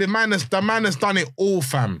 The man has done it all,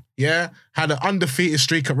 fam. Yeah, had an undefeated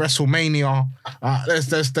streak at WrestleMania.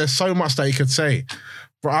 There's so much that he could say.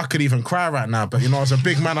 Bro, I could even cry right now. But as a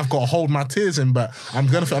big man, I've got to hold my tears in. But I'm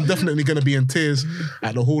definitely gonna be in tears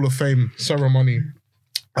at the Hall of Fame ceremony.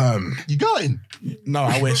 You going? No,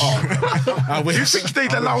 I wish. I wish. You think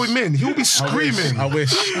they'd allow him in? He'll be screaming. I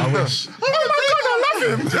wish. Oh my God, I love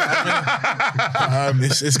him.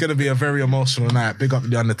 It's gonna be a very emotional night. Big up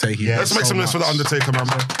the Undertaker. Yeah, Let's make some noise for the Undertaker, man.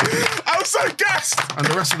 I'm so gassed. And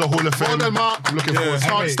the rest of the Hall of Fame. Well done, Mark. I'm looking forward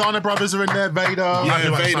to it. Steiner brothers are in there. Vader.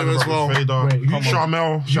 Yeah, Vader as well. Vader. Wait, who-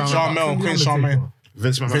 Charmel. Charmel, Queen Charmaine.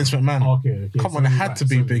 Vince McMahon. Vince McMahon. Okay. Come on, it had to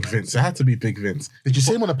be Big Vince. It had to be Big Vince. Did you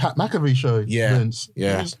see him on the Pat McAfee show? Yeah, Vince?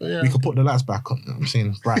 yeah. Yeah. We could put the lights back on. I'm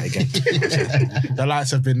seeing bright again. The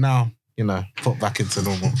lights have been now, put back into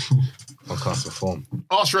normal podcast form.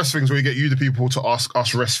 Ask Wrestlings, where we get you, the people, to ask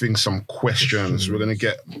us Wrestling some questions. We're going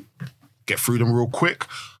to get through them real quick.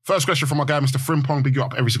 First question from my guy, Mr. Frimpong. Big you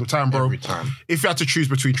up every single time, bro. Every time. If you had to choose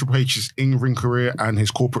between Triple H's in-ring career and his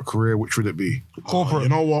corporate career, which would it be? Corporate. You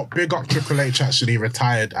know what? Big up Triple H, actually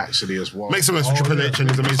retired as well. Make some noise for Triple H and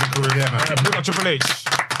his amazing career. Yeah. Big up Triple H.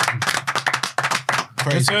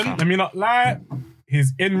 Crazy, Listen, fam. let me not lie.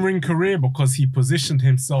 His in-ring career, because he positioned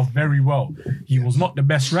himself very well. He was not the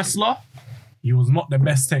best wrestler. He was not the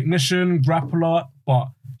best technician, grappler, but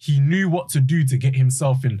he knew what to do to get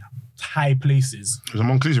himself in high places. He was a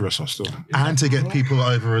Monclese wrestler still. And to get people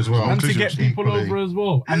over as well. And to Inclusive get people equally. over as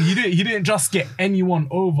well. And he didn't just get anyone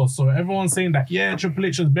over. So everyone's saying that, Triple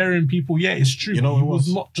H was burying people. Yeah, it's true. You know but he it was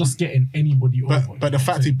was. not just getting anybody over. But the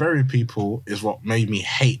fact he buried people is what made me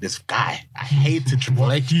hate this guy. I hated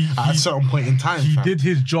Triple H at a certain point in time. he fam. did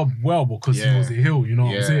his job well because he was a heel, you know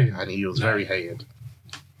what I'm saying? and he was very hated.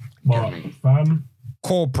 But, fam,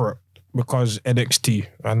 Corporate, because NXT,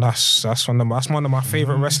 and that's one of my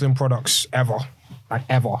favorite wrestling products ever. Like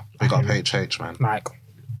ever. Big up HH, man. Like,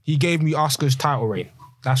 he gave me Asuka's title reign.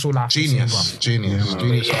 That's all I have to say, Genius,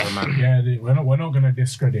 man. Yeah, we're not gonna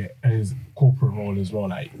discredit his corporate role as well.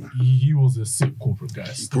 Like he was a sick corporate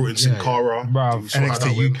guy. Brought in Sin Cara. Bruv.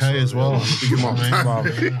 NXT UK as well. Big him up.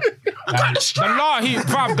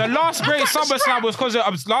 The last great SummerSlam was because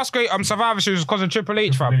of last great Survivor Series was because of Triple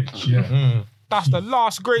H, fam. Yeah. That's the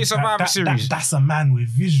last great Survivor Series. That's a man with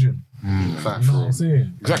vision. You know what I'm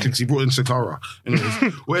saying? Exactly, because he brought in Sin Cara.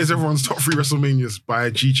 Anyways, where's everyone's top 3 WrestleManias by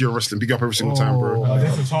GG on Wrestling? Big up every single time, bro.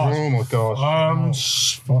 This is hard. Oh my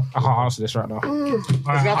gosh. Fuck. I can't answer this right now.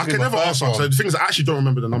 I can never answer. So the thing is, I actually don't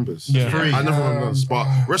remember the numbers. Yeah. I never remember those. But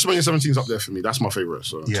WrestleMania 17 is up there for me. That's my favorite.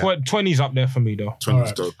 So Yeah. 20's up there for me though. 20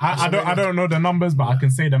 is dope. I don't know the numbers, but I can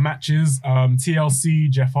say the matches. TLC,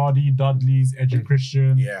 Jeff Hardy, Dudley's, Edge and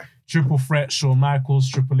Christian. Yeah. Triple Threat, Shawn Michaels,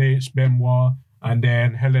 Triple H, Benoit, and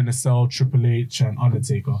then Hell in a Cell, Triple H, and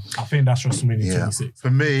Undertaker. I think that's WrestleMania 26. For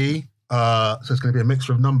me, so it's going to be a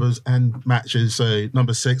mixture of numbers and matches. So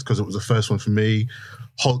number 6, because it was the first one for me,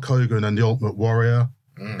 Hulk Hogan and the Ultimate Warrior.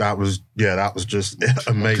 That was just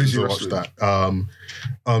amazing to watch that.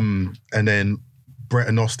 And then Bret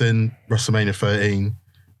and Austin, WrestleMania 13.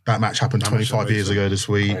 That match happened 25 years ago this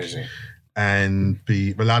week. Crazy. And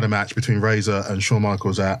the ladder match between Razor and Shawn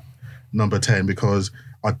Michaels at number 10, because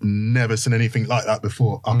I'd never seen anything like that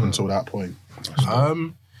before up until that point.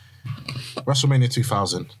 WrestleMania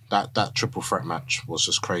 2000, that triple threat match was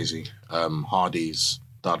just crazy. Hardy's,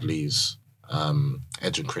 Dudley's,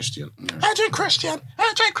 Edge and Christian. Edge and Christian!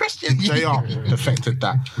 JR defected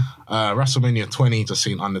that. WrestleMania 20, just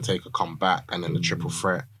seeing Undertaker come back, and then the triple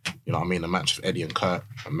threat. You know what I mean? The match with Eddie and Kurt,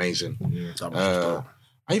 amazing.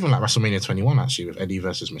 I even like WrestleMania 21 actually, with Eddie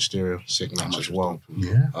versus Mysterio, sick match as well.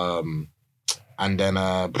 Yeah. And then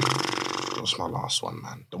what's my last one,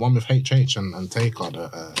 man? The one with HH and Taker,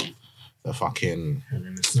 the fucking Hell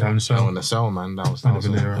in the Cell, man. That was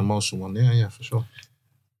an emotional one. Yeah, for sure.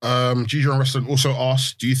 GG on Wrestling also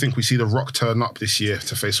asked, do you think we see The Rock turn up this year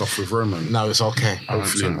to face off with Roman? No, it's okay.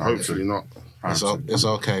 Hopefully not. It's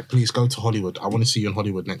okay. Please go to Hollywood. I want to see you in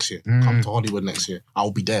Hollywood next year. Come to Hollywood next year.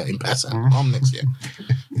 I'll be there in person. Come next year.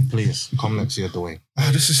 Please, come next year, Dwayne.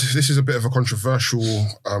 This is a bit of a controversial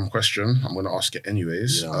question. I'm going to ask it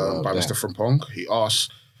anyways. By Mr. Frimpong. He asks,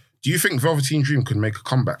 do you think Velveteen Dream could make a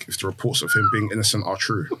comeback if the reports of him being innocent are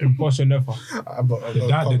true? Impossible, never.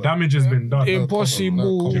 The damage has been done.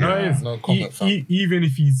 Impossible. You know what it is? Even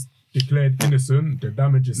if he's declared innocent, the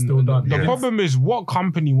damage is still done. The problem is, what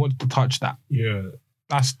company wants to touch that? Yeah.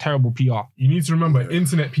 That's terrible PR. You need to remember,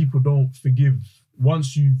 internet people don't forgive.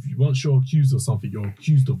 Once you're accused of something, you're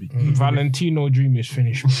accused of it. Valentino Dream is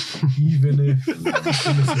finished. Even if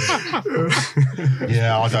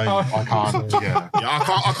Yeah, I can't. Yeah.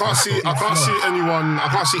 I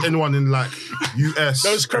can't see anyone in like US.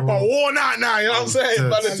 Those crap are worn out now, you know what I'm saying?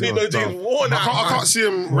 Valentino Dream's worn out. I can't see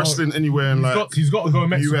him wrestling anywhere in like he's got to go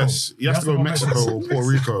Mexico. US. He has to go Mexico or Puerto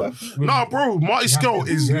Rico. Nah, bro, Marty Scurll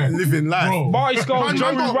is living life. Marty Scurll,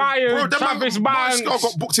 Joey Ryan, Travis Banks. Marty Scurll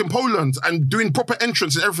got booked in Poland and doing proper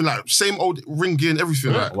entrance and everything, like same old ring gear and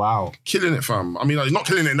everything. Like, wow. Killing it, fam. I mean, like, he's not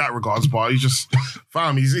killing it in that regards, but he's just,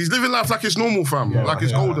 fam, he's living life like it's normal, fam. Like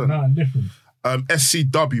it's golden. Nah, different.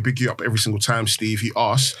 SCW, big you up every single time, Steve. He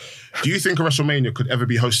asks, do you think a WrestleMania could ever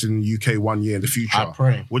be hosted in the UK 1 year in the future? I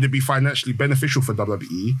pray. Would it be financially beneficial for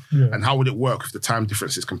WWE? Yeah. And how would it work with the time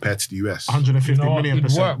differences compared to the US? 150 million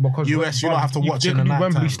It'd work %. because US, you don't have to watch it in the the night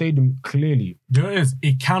Wembley time. Stadium clearly. You know what it is?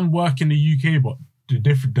 It can work in the UK, but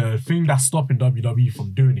the thing that's stopping WWE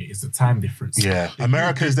from doing it is the time difference. Yeah.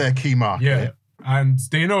 America is their key market. Yeah. And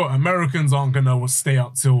they know Americans aren't going to stay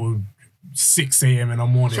up till 6 a.m. in the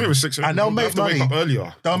morning. It's not even 6 a.m. And they'll You make have to wake money. up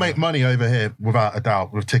earlier. They'll make money over here without a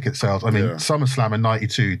doubt with ticket sales. I mean, SummerSlam in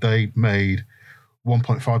 92, they made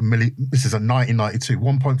 1.5 million. This is a 1992,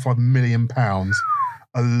 1.5 million pounds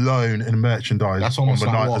alone in merchandise That's almost on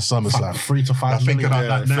the like night what? of SummerSlam. 3 to 5 Now, think million. about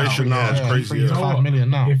that now. inflation now is crazy. 3 to Yeah. 5 million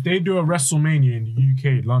now. If they do a WrestleMania in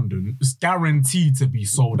the UK, London, it's guaranteed to be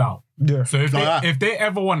sold out. Yeah. So if Like they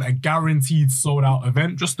ever want a guaranteed sold out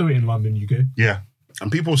event, just do it in London, UK. Yeah.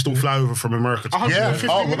 And people still fly over from America to Yeah. 150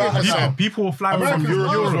 Oh, million. without a Yeah, doubt. people will fly from over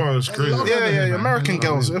Europe as well. It's crazy. Yeah. American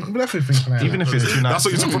girls. Everything. Even if it's 2 nights. That's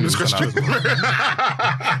what you took from this question.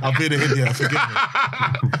 I'll be the idiot. Forgive me.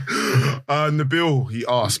 Nabil, he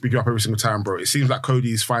asked, speaking up every single time, bro. It seems like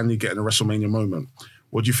Cody's finally getting a WrestleMania moment.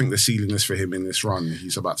 What do you think the ceiling is for him in this run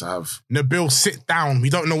he's about to have? Nabil, sit down. We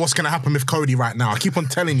don't know what's going to happen with Cody right now. I keep on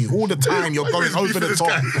telling you all the time you're going over the top.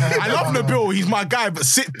 I love Nabil. He's my guy, but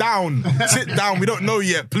sit down. Sit down. We don't know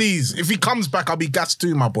yet, please. If he comes back, I'll be gassed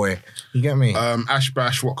too, my boy. You get me? Ash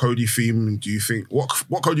Bash, what Cody theme do you think?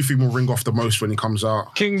 What Cody theme will ring off the most when he comes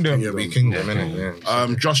out? Kingdom. Yeah, be Kingdom, innit?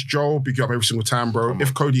 Yeah. Josh Joel, big you up every single time, bro.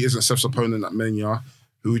 If Cody isn't Seth's opponent at Mania,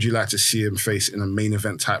 who would you like to see him face in a main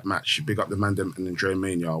event type match? Big up the Mandem and enjoy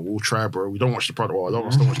Mania. We'll try, bro. We don't watch the product. Well, I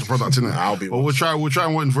don't watch the product, innit? I'll be. But we'll try and wait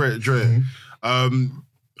for it, enjoy it.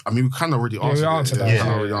 I mean, we kind of already answered that.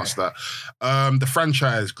 Yeah. Already answered that. The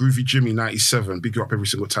franchise, Groovy Jimmy 97. Big you up every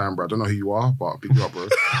single time, bro. I don't know who you are, but big you up, bro.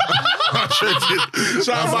 Shout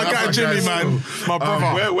out my guy Jimmy, man. My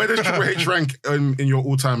brother. Where does Triple H rank in your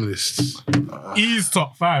all-time lists? He's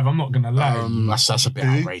top 5. I'm not gonna lie. That's a bit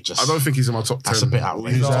outrageous. I don't think he's in my top 10. That's a bit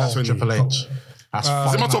outrageous. He's top 20. Triple H. That's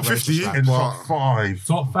He's in my top 50. In top 5.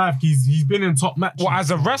 Top 5. He's been in top matches. What, as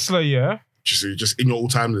a wrestler, yeah? Just in your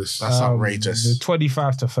all-time list. That's outrageous. The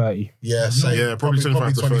 25 to 30. Yeah, same. Yeah, probably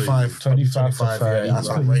 25 to 30. 25 to 30. Yeah, that's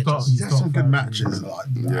outrageous. He has some good matches. Like,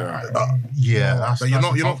 yeah, But you're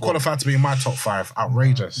not qualified to be in my top 5.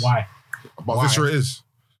 Outrageous. Why? But Viscera is.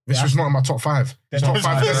 This was not in my top 5. He's top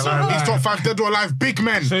 5 dead or alive. He's Alive. top 5 dead or alive. Big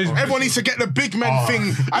men. Everyone needs to get the big men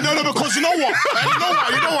thing. I don't know because you know what?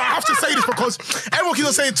 I have to say this because everyone keeps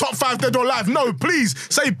on saying top 5 dead or alive. No, please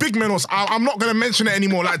say big men. Or I'm not going to mention it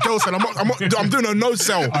anymore. Like Dale said, I'm doing a no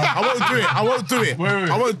sell. I won't do it.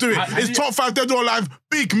 I won't do it. It's top 5 dead or alive.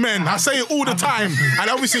 Big men. I say it all the time. And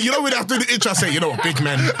obviously, you know when I do the intro, I say, you know what, big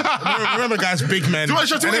men. Remember, guys, big men. Do you know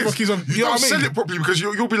what And everyone keeps on. You know what I Don't mean? sell it properly because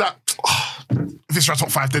you'll be like, this is top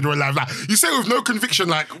 5 dead or alive. Like, you say it with no conviction,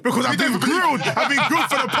 like, Because I've been grilled. I've been grilled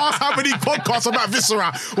for the past how many podcasts about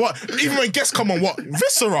Viscera. What? Even when guests come on, what?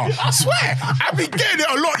 Viscera? I swear. I've been getting it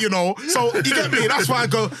a lot, you know. So you get me? That's why I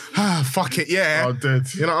go, fuck it, yeah. Oh,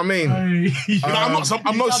 dead. You know what I mean? I'm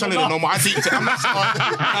not selling it no more. I think I'm not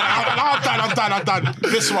I'm done.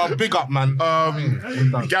 Viscera, big up, man.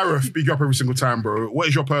 Gareth, big up every single time, bro. What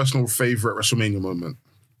is your personal favourite WrestleMania moment?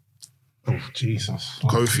 Oh, Jesus.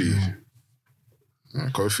 Kofi. Yeah,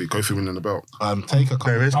 Kofi winning the belt. Take a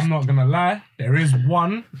There is. I'm not gonna lie. There is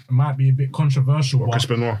one. It might be a bit controversial. Chris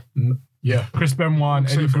but Benoit. yeah, Chris Benoit and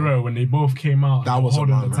Eddie Guerrero when they both came out. That was a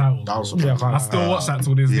holding moment. the titles. That was a Yeah, moment. I still watch that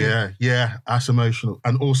till this day. Yeah, that's emotional.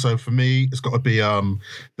 And also for me, it's got to be the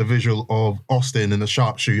visual of Austin and the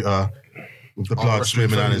sharpshooter with the blood wrestling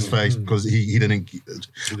streaming down his face because he didn't.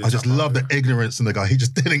 I just love the ignorance in the guy. He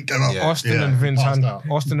just didn't get up. Austin and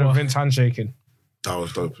Vince handshaking. That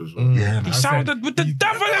was dope as well. Yeah, He sounded with the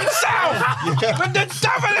devil himself! With the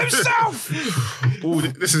devil himself! Ooh,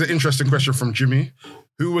 this is an interesting question from Jimmy.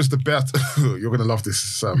 Who was the better? You're gonna love this,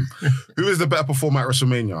 Sam. Who is the better performer at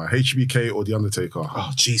WrestleMania, HBK or The Undertaker?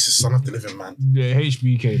 Oh, Jesus, son of the living man. Yeah,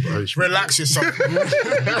 HBK, bro. Relax yourself.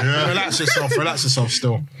 Relax yourself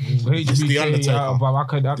still. HBK, The Undertaker. but I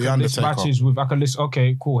could list Undertaker. matches with,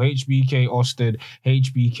 okay, cool. HBK, Austin,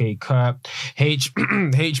 HBK, Kurt,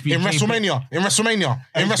 HBK. In WrestleMania.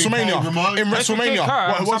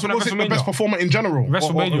 What's the best performer in general?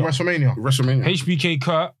 WrestleMania. Or WrestleMania. WrestleMania. HBK,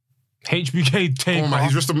 Kurt, HBK, Taker. Come on, man.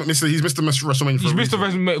 He's Mr. WrestleMania. He's Mr.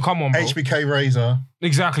 WrestleMania. Come on, bro. HBK Razor.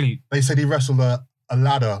 Exactly. They said he wrestled a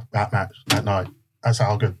ladder that match that night. That's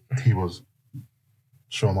how good he was.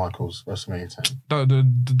 Shawn Michaels, WrestleMania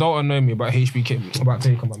 10. Don't annoy me about HBK, about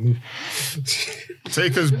Taker, my move.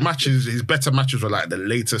 Taker's matches, his better matches were like the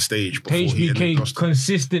later stage before he ended HBK lost.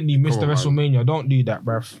 consistently Mr. Come on, man. WrestleMania. Don't do that,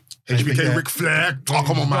 bruv. HBK, Ric Flair. Oh,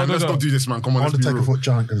 come on, man. No. Let's not do this, man. Come on, let's be Undertaker real. fought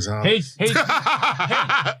Giant Gonzalez.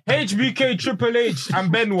 HBK, Triple H,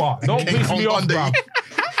 and Benoit. Don't piss me off, bruv.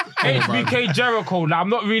 HBK, Jericho. Like, I'm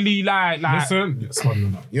not really like Listen, it's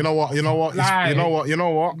fun. You know what? Like- You know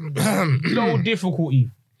what? no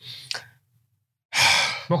difficulty.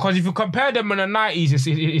 Because if you compare them in the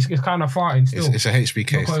 90s, it's kind of farting still. It's a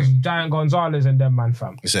HBK Because thing. Giant Gonzalez and them, man,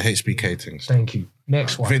 fam. It's a HBK thing. Thank you.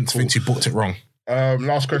 Next one. Vince, you booked it wrong.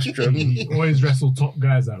 Last question. Always wrestle top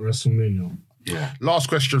guys at WrestleMania. Last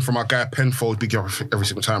question from our guy Penfold. Big up every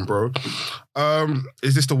single time, bro.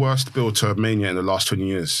 Is this the worst build to Mania in the last 20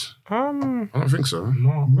 years? I don't think so.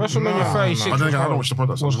 No. WrestleMania 36 I don't watch the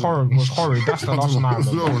product. was horrid. That's the last night.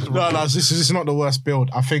 No, this is not the worst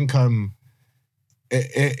build. I think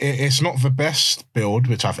it's not the best build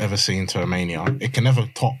which I've ever seen to a Mania. It can never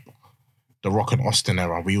top the Rock and Austin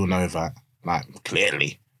era. We all know that, like,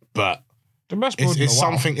 clearly. But The best build in a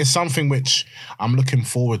while. it's something which I'm looking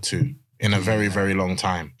forward to in a very, very long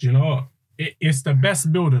time. Do you know what? It's the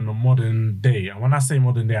best build in the modern day. And when I say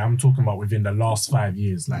modern day, I'm talking about within the last 5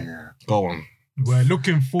 years. Like, Go on. We're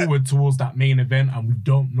looking forward towards that main event, and we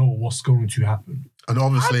don't know what's going to happen. And I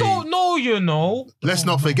obviously, don't know, you know. let's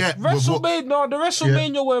not forget with what- The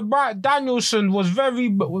WrestleMania where Brian Danielson was very,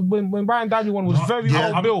 when Brian Danielson was very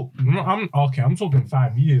outbuilt. I'm talking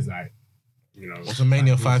 5 years, like, you know.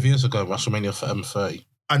 WrestleMania 5 years ago, WrestleMania for M30.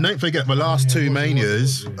 And don't forget, the last two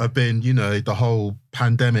Manias have been, you know, the whole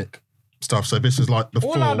pandemic stuff. So this is like the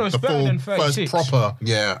Orlando's full better than first 36. proper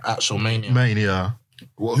Yeah, actual Mania. Mania.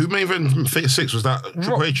 Well, who main event 36 was that?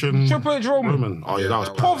 Triple H and Triple H Roman. Oh yeah, that was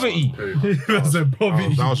Poverty. That's a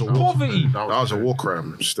poverty. That was a war. Poverty. That was a war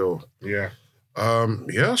crime. Still. Yeah. Yeah,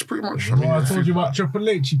 that's pretty much. I mean, I told you about Triple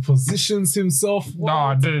H. He positions himself.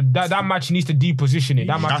 Nah, that match needs to deposition it.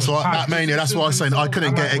 That match That's was what packed. that Mania. That's why I was saying I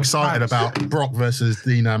couldn't get excited about Brock versus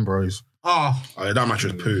Dean Ambrose. Oh, yeah, that match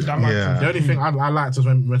was poo. That match Yeah. the only thing I liked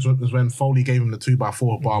was when Foley gave him the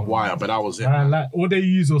 2x4 barbed wire, but that was it. Like all they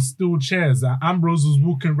used was steel chairs. Ambrose was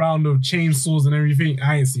walking around with chainsaws and everything.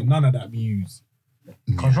 I ain't seen none of that be used.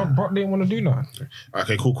 Because Brock didn't want to do that.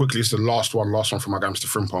 Okay, cool. Quickly, it's the last one for my guy, Mr.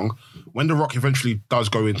 Frimpong. When The Rock eventually does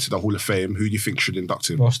go into the Hall of Fame, who do you think should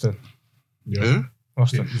induct him? Austin. Yeah.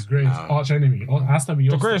 Austin. His greatest arch enemy. Has to be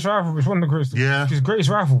The Austin. greatest rival. It's one of the greatest. Yeah. His greatest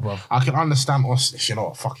rival, bro. I can understand Austin. You know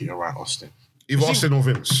what? Fuck it, you're right, Austin. Either Austin or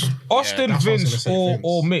Vince. Austin, that's what I was Vince, gonna say, Vince.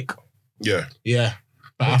 or Mick. Yeah. Yeah,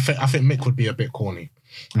 but I think Mick would be a bit corny.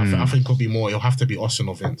 I think it could be more. It'll have to be Austin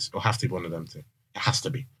or Vince. It'll have to be one of them two. It has to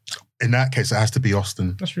be. In that case, it has to be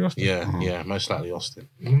Austin. That's for Austin. Yeah, most likely Austin.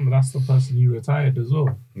 Remember, that's the person he retired as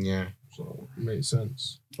well. Yeah. So it makes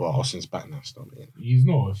sense. Well, Austin's back now, still. He's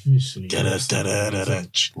not officially.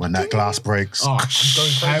 When that glass breaks. Oh,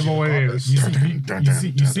 I'm going Hey, crazy. but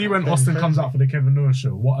wait. You see when Austin comes out for the Kevin Owens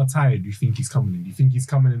show, what attire do you think he's coming in? Do you think he's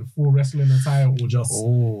coming in full wrestling attire or just...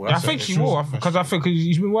 Oh, I think he will, because I think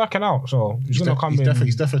he's been working out, so he's going to come in.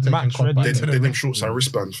 He's definitely match taking ready. combat. They them shorts and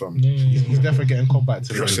wristbands, fam. He's definitely getting combat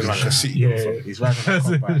to Dressing like a city. Yeah. He's riding that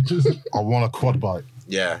combat. I want a quad bike.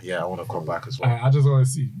 Yeah, I want to come back as well. I just want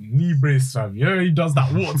to see knee brace, fam. You know, he does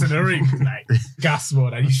that walk to the ring, like gas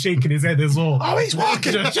mode, and he's shaking his head as well. Oh, he's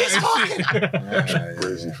walking. He's walking.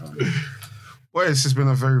 Crazy, fam. Well, this has been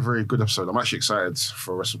a very, very good episode. I'm actually excited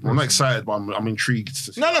for WrestleMania. I'm not excited, but I'm intrigued.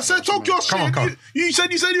 To see No, so talk your shit. Come on. You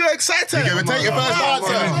said you were excited. You gonna take your first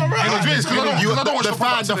answer. I don't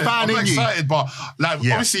watch The fan I'm in you. excited, but like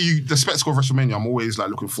Yeah. obviously the spectacle of WrestleMania, I'm always like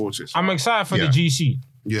looking forward to it. So, I'm excited for Yeah. the GC.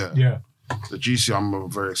 yeah, Yeah. the GC, I'm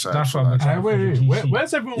very excited. That's for what I'm that. excited for. the GC.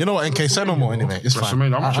 Where's everyone? You know what? NK said no more anyway. It's fine.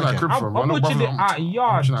 WrestleMania. I'm watching that Okay. crib from. I'm watching it at I'm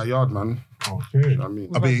yard. watching that yard, man. Okay. You know what I mean,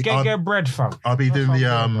 I'll be- Get bread, fam. I'll be doing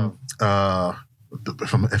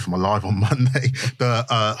if I'm alive on Monday, the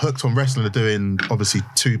Hooked on Wrestling are doing obviously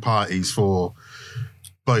 2 parties for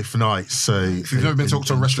both nights. So if you've never been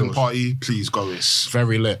to a wrestling party, please go. It's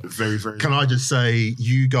Very lit. very, very. Can I just say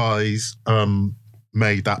you guys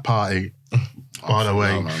made that party? By the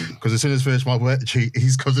way, man. because as soon as finished my work,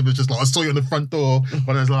 he's cousin was just like, I saw you on the front door,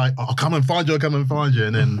 but I was like, I'll come and find you,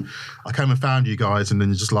 and then I came and found you guys, and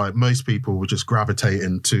then just like most people were just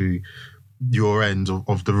gravitating to your end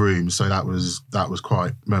of the room, so that was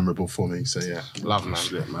quite memorable for me. So yeah, Love, man.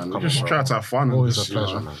 Yeah, man. We just try to have fun. Always and just, a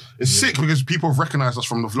pleasure, you know, man. It's sick because people have recognized us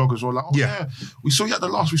from the vlog as well. Like, oh yeah, we saw you at the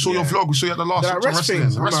last. We saw your vlog. We saw you at the last. They're like, rest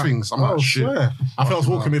things. Rest things. I'm like, shit. Swear. I think I was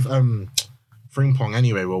walking with Fring Pong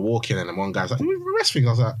anyway. We were walking and then one guy's like, "You rest things?" I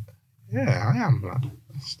was like, "Yeah, I am." Like,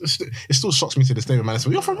 it still shocks me to this day when man says,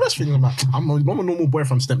 "You're from rest things?" I'm like, I'm a normal boy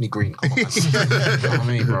from Stepney Green. Come on, man. You know what I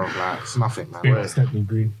mean, bro? Like, it's nothing, man. Yeah, Stepney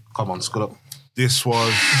Green. Come on, school up. This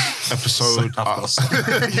was episode. I've got to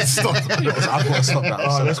stop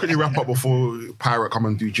that. Let's quickly wrap up before Pirate come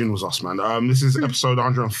and do gin with us, man. This is episode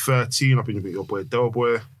 113. I've been with your boy Del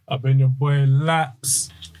Boy. I've been your boy Laps.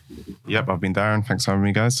 Yep, I've been Darren. Thanks for having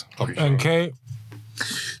me, guys. Okay.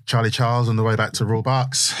 Charlie Charles on the way back to Raw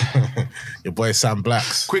Bucks. Your boy Sam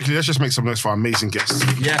Blacks. Quickly, let's just make some notes for our amazing guests.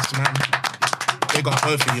 Yes, man. They got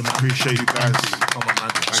both of you, man. Appreciate you guys. Come on, man.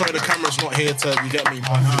 Sorry the camera's not here to, you get me?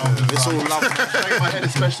 It's all love. My head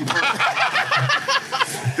especially.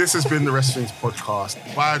 This has been the Wrestling's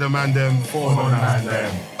podcast. By the man them, for the man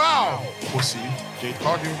them. Wow! Pussy. Jade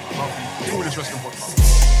Cargill, I love you. Do this wrestling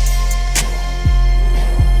podcast.